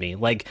bugs me.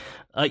 Like,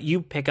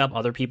 you pick up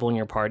other people in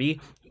your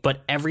party,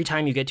 but every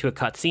time you get to a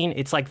cutscene,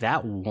 it's like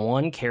that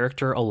one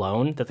character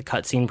alone that the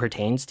cutscene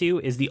pertains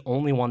to is the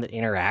only one that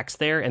interacts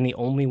there and the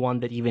only one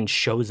that even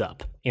shows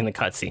up in the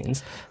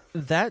cutscenes.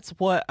 That's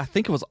what I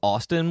think it was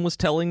Austin was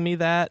telling me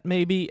that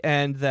maybe,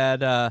 and that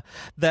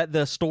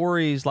the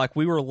stories, like,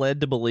 we were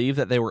led to believe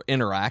that they were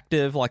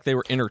interactive, like they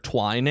were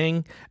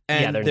intertwining,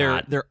 and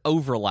they're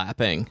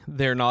overlapping.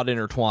 They're not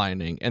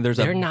intertwining, and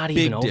they're not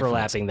even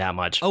overlapping that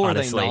much. Oh,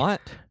 honestly. Are they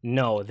not?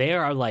 No, they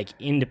are like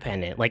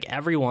independent. Like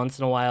every once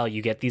in a while,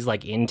 you get these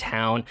like in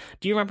town.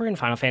 Do you remember in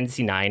Final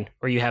Fantasy IX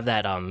where you have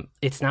that?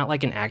 It's not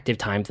like an active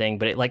time thing,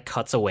 but it like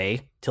cuts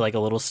away to like a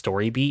little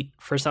story beat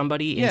for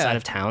somebody inside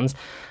of towns.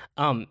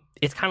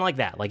 It's kind of like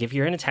that. Like if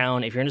you're in a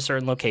town, if you're in a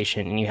certain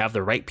location and you have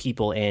the right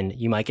people in,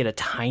 you might get a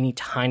tiny,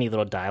 tiny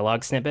little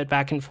dialogue snippet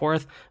back and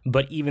forth.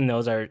 But even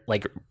those are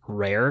like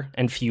rare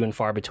and few and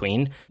far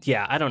between.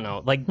 Yeah, I don't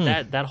know. Like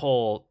that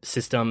whole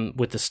system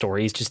with the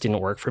stories just didn't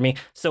work for me.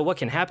 So what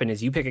can happen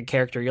is you pick a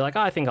character, you're like,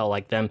 oh, I think I'll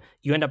like them.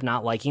 You end up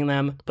not liking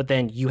them, but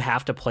then you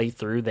have to play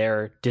through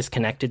their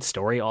disconnected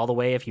story all the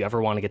way if you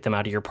ever want to get them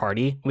out of your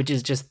party, which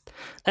is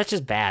that's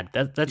just bad.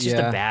 That's just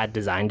a bad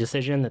design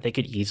decision that they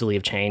could easily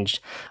have changed.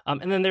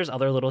 And then there's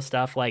other little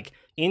stuff like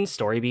in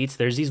Story Beats,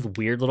 there's these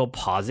weird little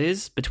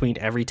pauses between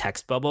every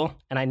text bubble.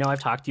 And I know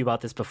I've talked to you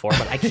about this before,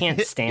 but I can't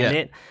stand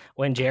it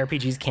when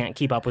JRPGs can't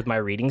keep up with my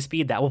reading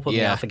speed. That will put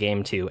me off a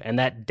game too. And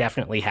that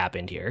definitely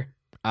happened here.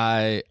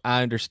 I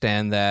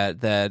understand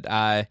that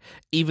I,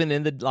 even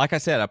in the, like I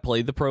said, I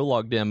played the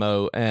prologue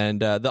demo and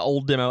the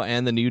old demo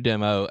and the new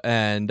demo,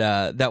 and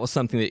that was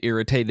something that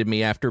irritated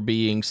me after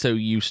being so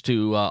used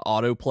to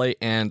autoplay,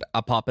 and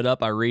I pop it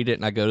up, I read it,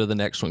 and I go to the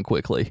next one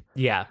quickly.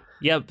 Yeah.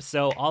 Yep.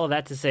 So all of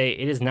that to say,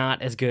 it is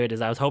not as good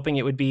as I was hoping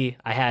it would be.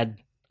 I had,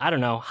 I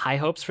don't know, high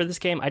hopes for this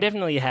game. I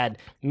definitely had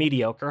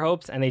mediocre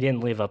hopes, and they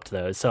didn't live up to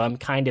those. So I'm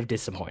kind of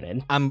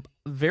disappointed. I'm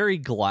very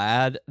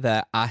glad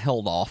that I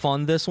held off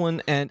on this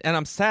one, and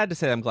I'm sad to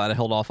say I'm glad I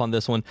held off on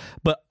this one,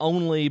 but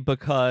only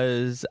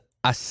because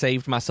I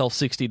saved myself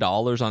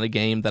 $60 on a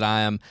game that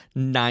I am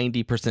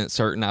 90%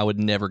 certain I would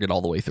never get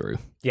all the way through.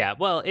 Yeah,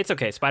 well, it's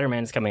okay.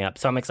 Spider-Man is coming up,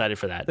 so I'm excited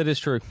for that. That is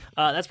true.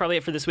 That's probably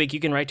it for this week.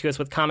 You can write to us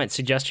with comments,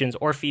 suggestions,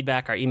 or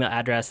feedback. Our email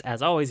address,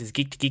 as always, is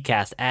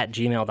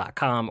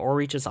geek2geekcast@gmail.com, or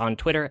reach us on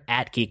Twitter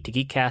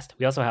 @geek2geekcast.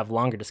 We also have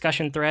longer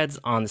discussion threads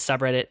on the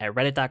subreddit at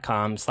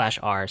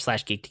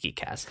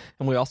reddit.com/r/geek2geekcast.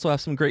 And we also have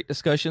some great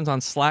discussions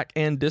on Slack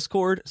and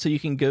Discord, so you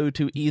can go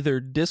to either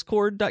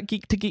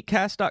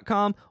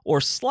discord.geek2geekcast.com or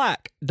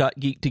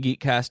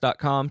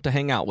slack.geek2geekcast.com to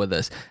hang out with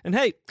us. And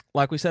hey,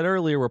 like we said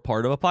earlier, we're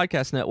part of a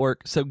podcast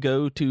network, so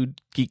go to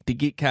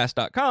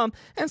geek2geekcast.com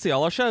and see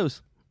all our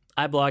shows.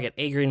 I blog at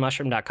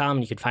agreenmushroom.com,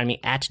 and you can find me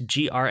at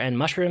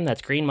grnmushroom.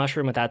 That's green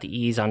mushroom without the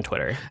E's on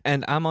Twitter.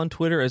 And I'm on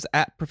Twitter as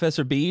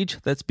 @Professor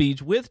Beej. That's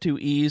Beej with 2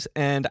 E's.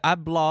 And I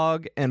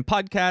blog and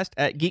podcast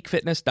at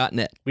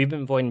geekfitness.net. We've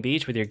been Void and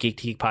Beej with your Geek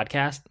to Geek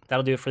podcast.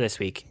 That'll do it for this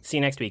week. See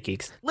you next week,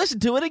 geeks.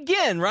 Listen to it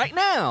again right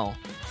now.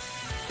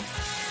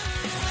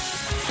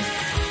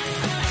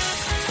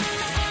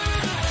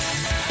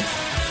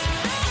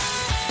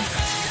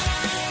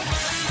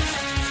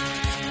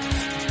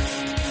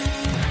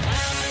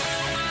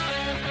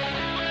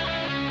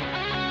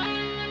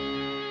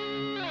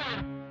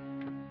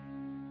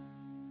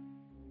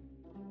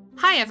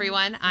 Hi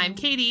everyone, I'm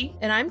Katie.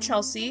 And I'm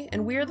Chelsea,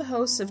 and we are the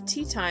hosts of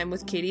Tea Time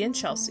with Katie and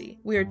Chelsea.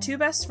 We are two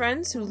best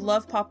friends who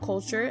love pop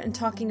culture and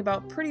talking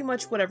about pretty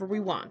much whatever we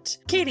want.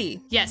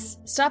 Katie! Yes?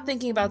 Stop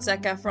thinking about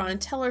Zac Efron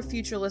and tell our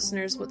future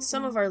listeners what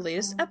some of our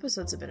latest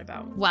episodes have been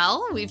about.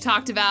 Well, we've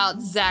talked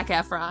about Zac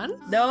Efron.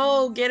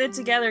 No, get it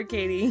together,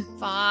 Katie.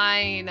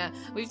 Fine.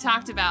 We've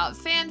talked about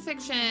fan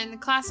fiction,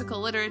 classical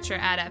literature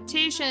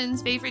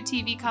adaptations, favorite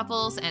TV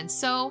couples, and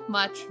so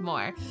much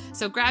more.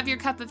 So grab your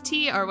cup of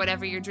tea or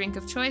whatever your drink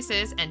of choice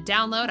is and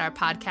download our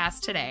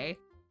podcast today.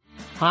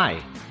 Hi,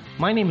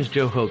 my name is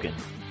Joe Hogan,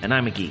 and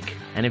I'm a geek.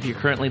 And if you're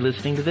currently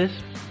listening to this,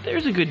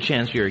 there's a good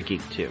chance you're a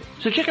geek too.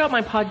 So check out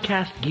my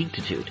podcast,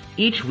 Geektitude.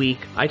 Each week,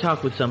 I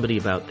talk with somebody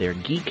about their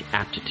geek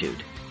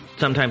aptitude.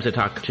 Sometimes I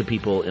talk to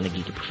people in a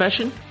geeky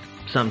profession.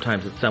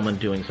 Sometimes it's someone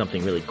doing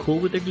something really cool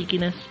with their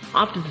geekiness.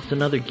 Often it's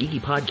another geeky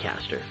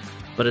podcaster.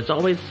 But it's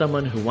always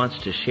someone who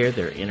wants to share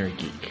their inner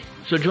geek.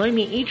 So join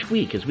me each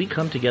week as we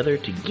come together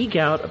to geek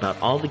out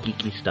about all the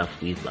geeky stuff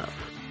we love.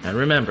 And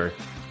remember,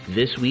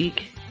 this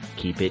week,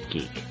 keep it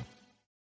geek.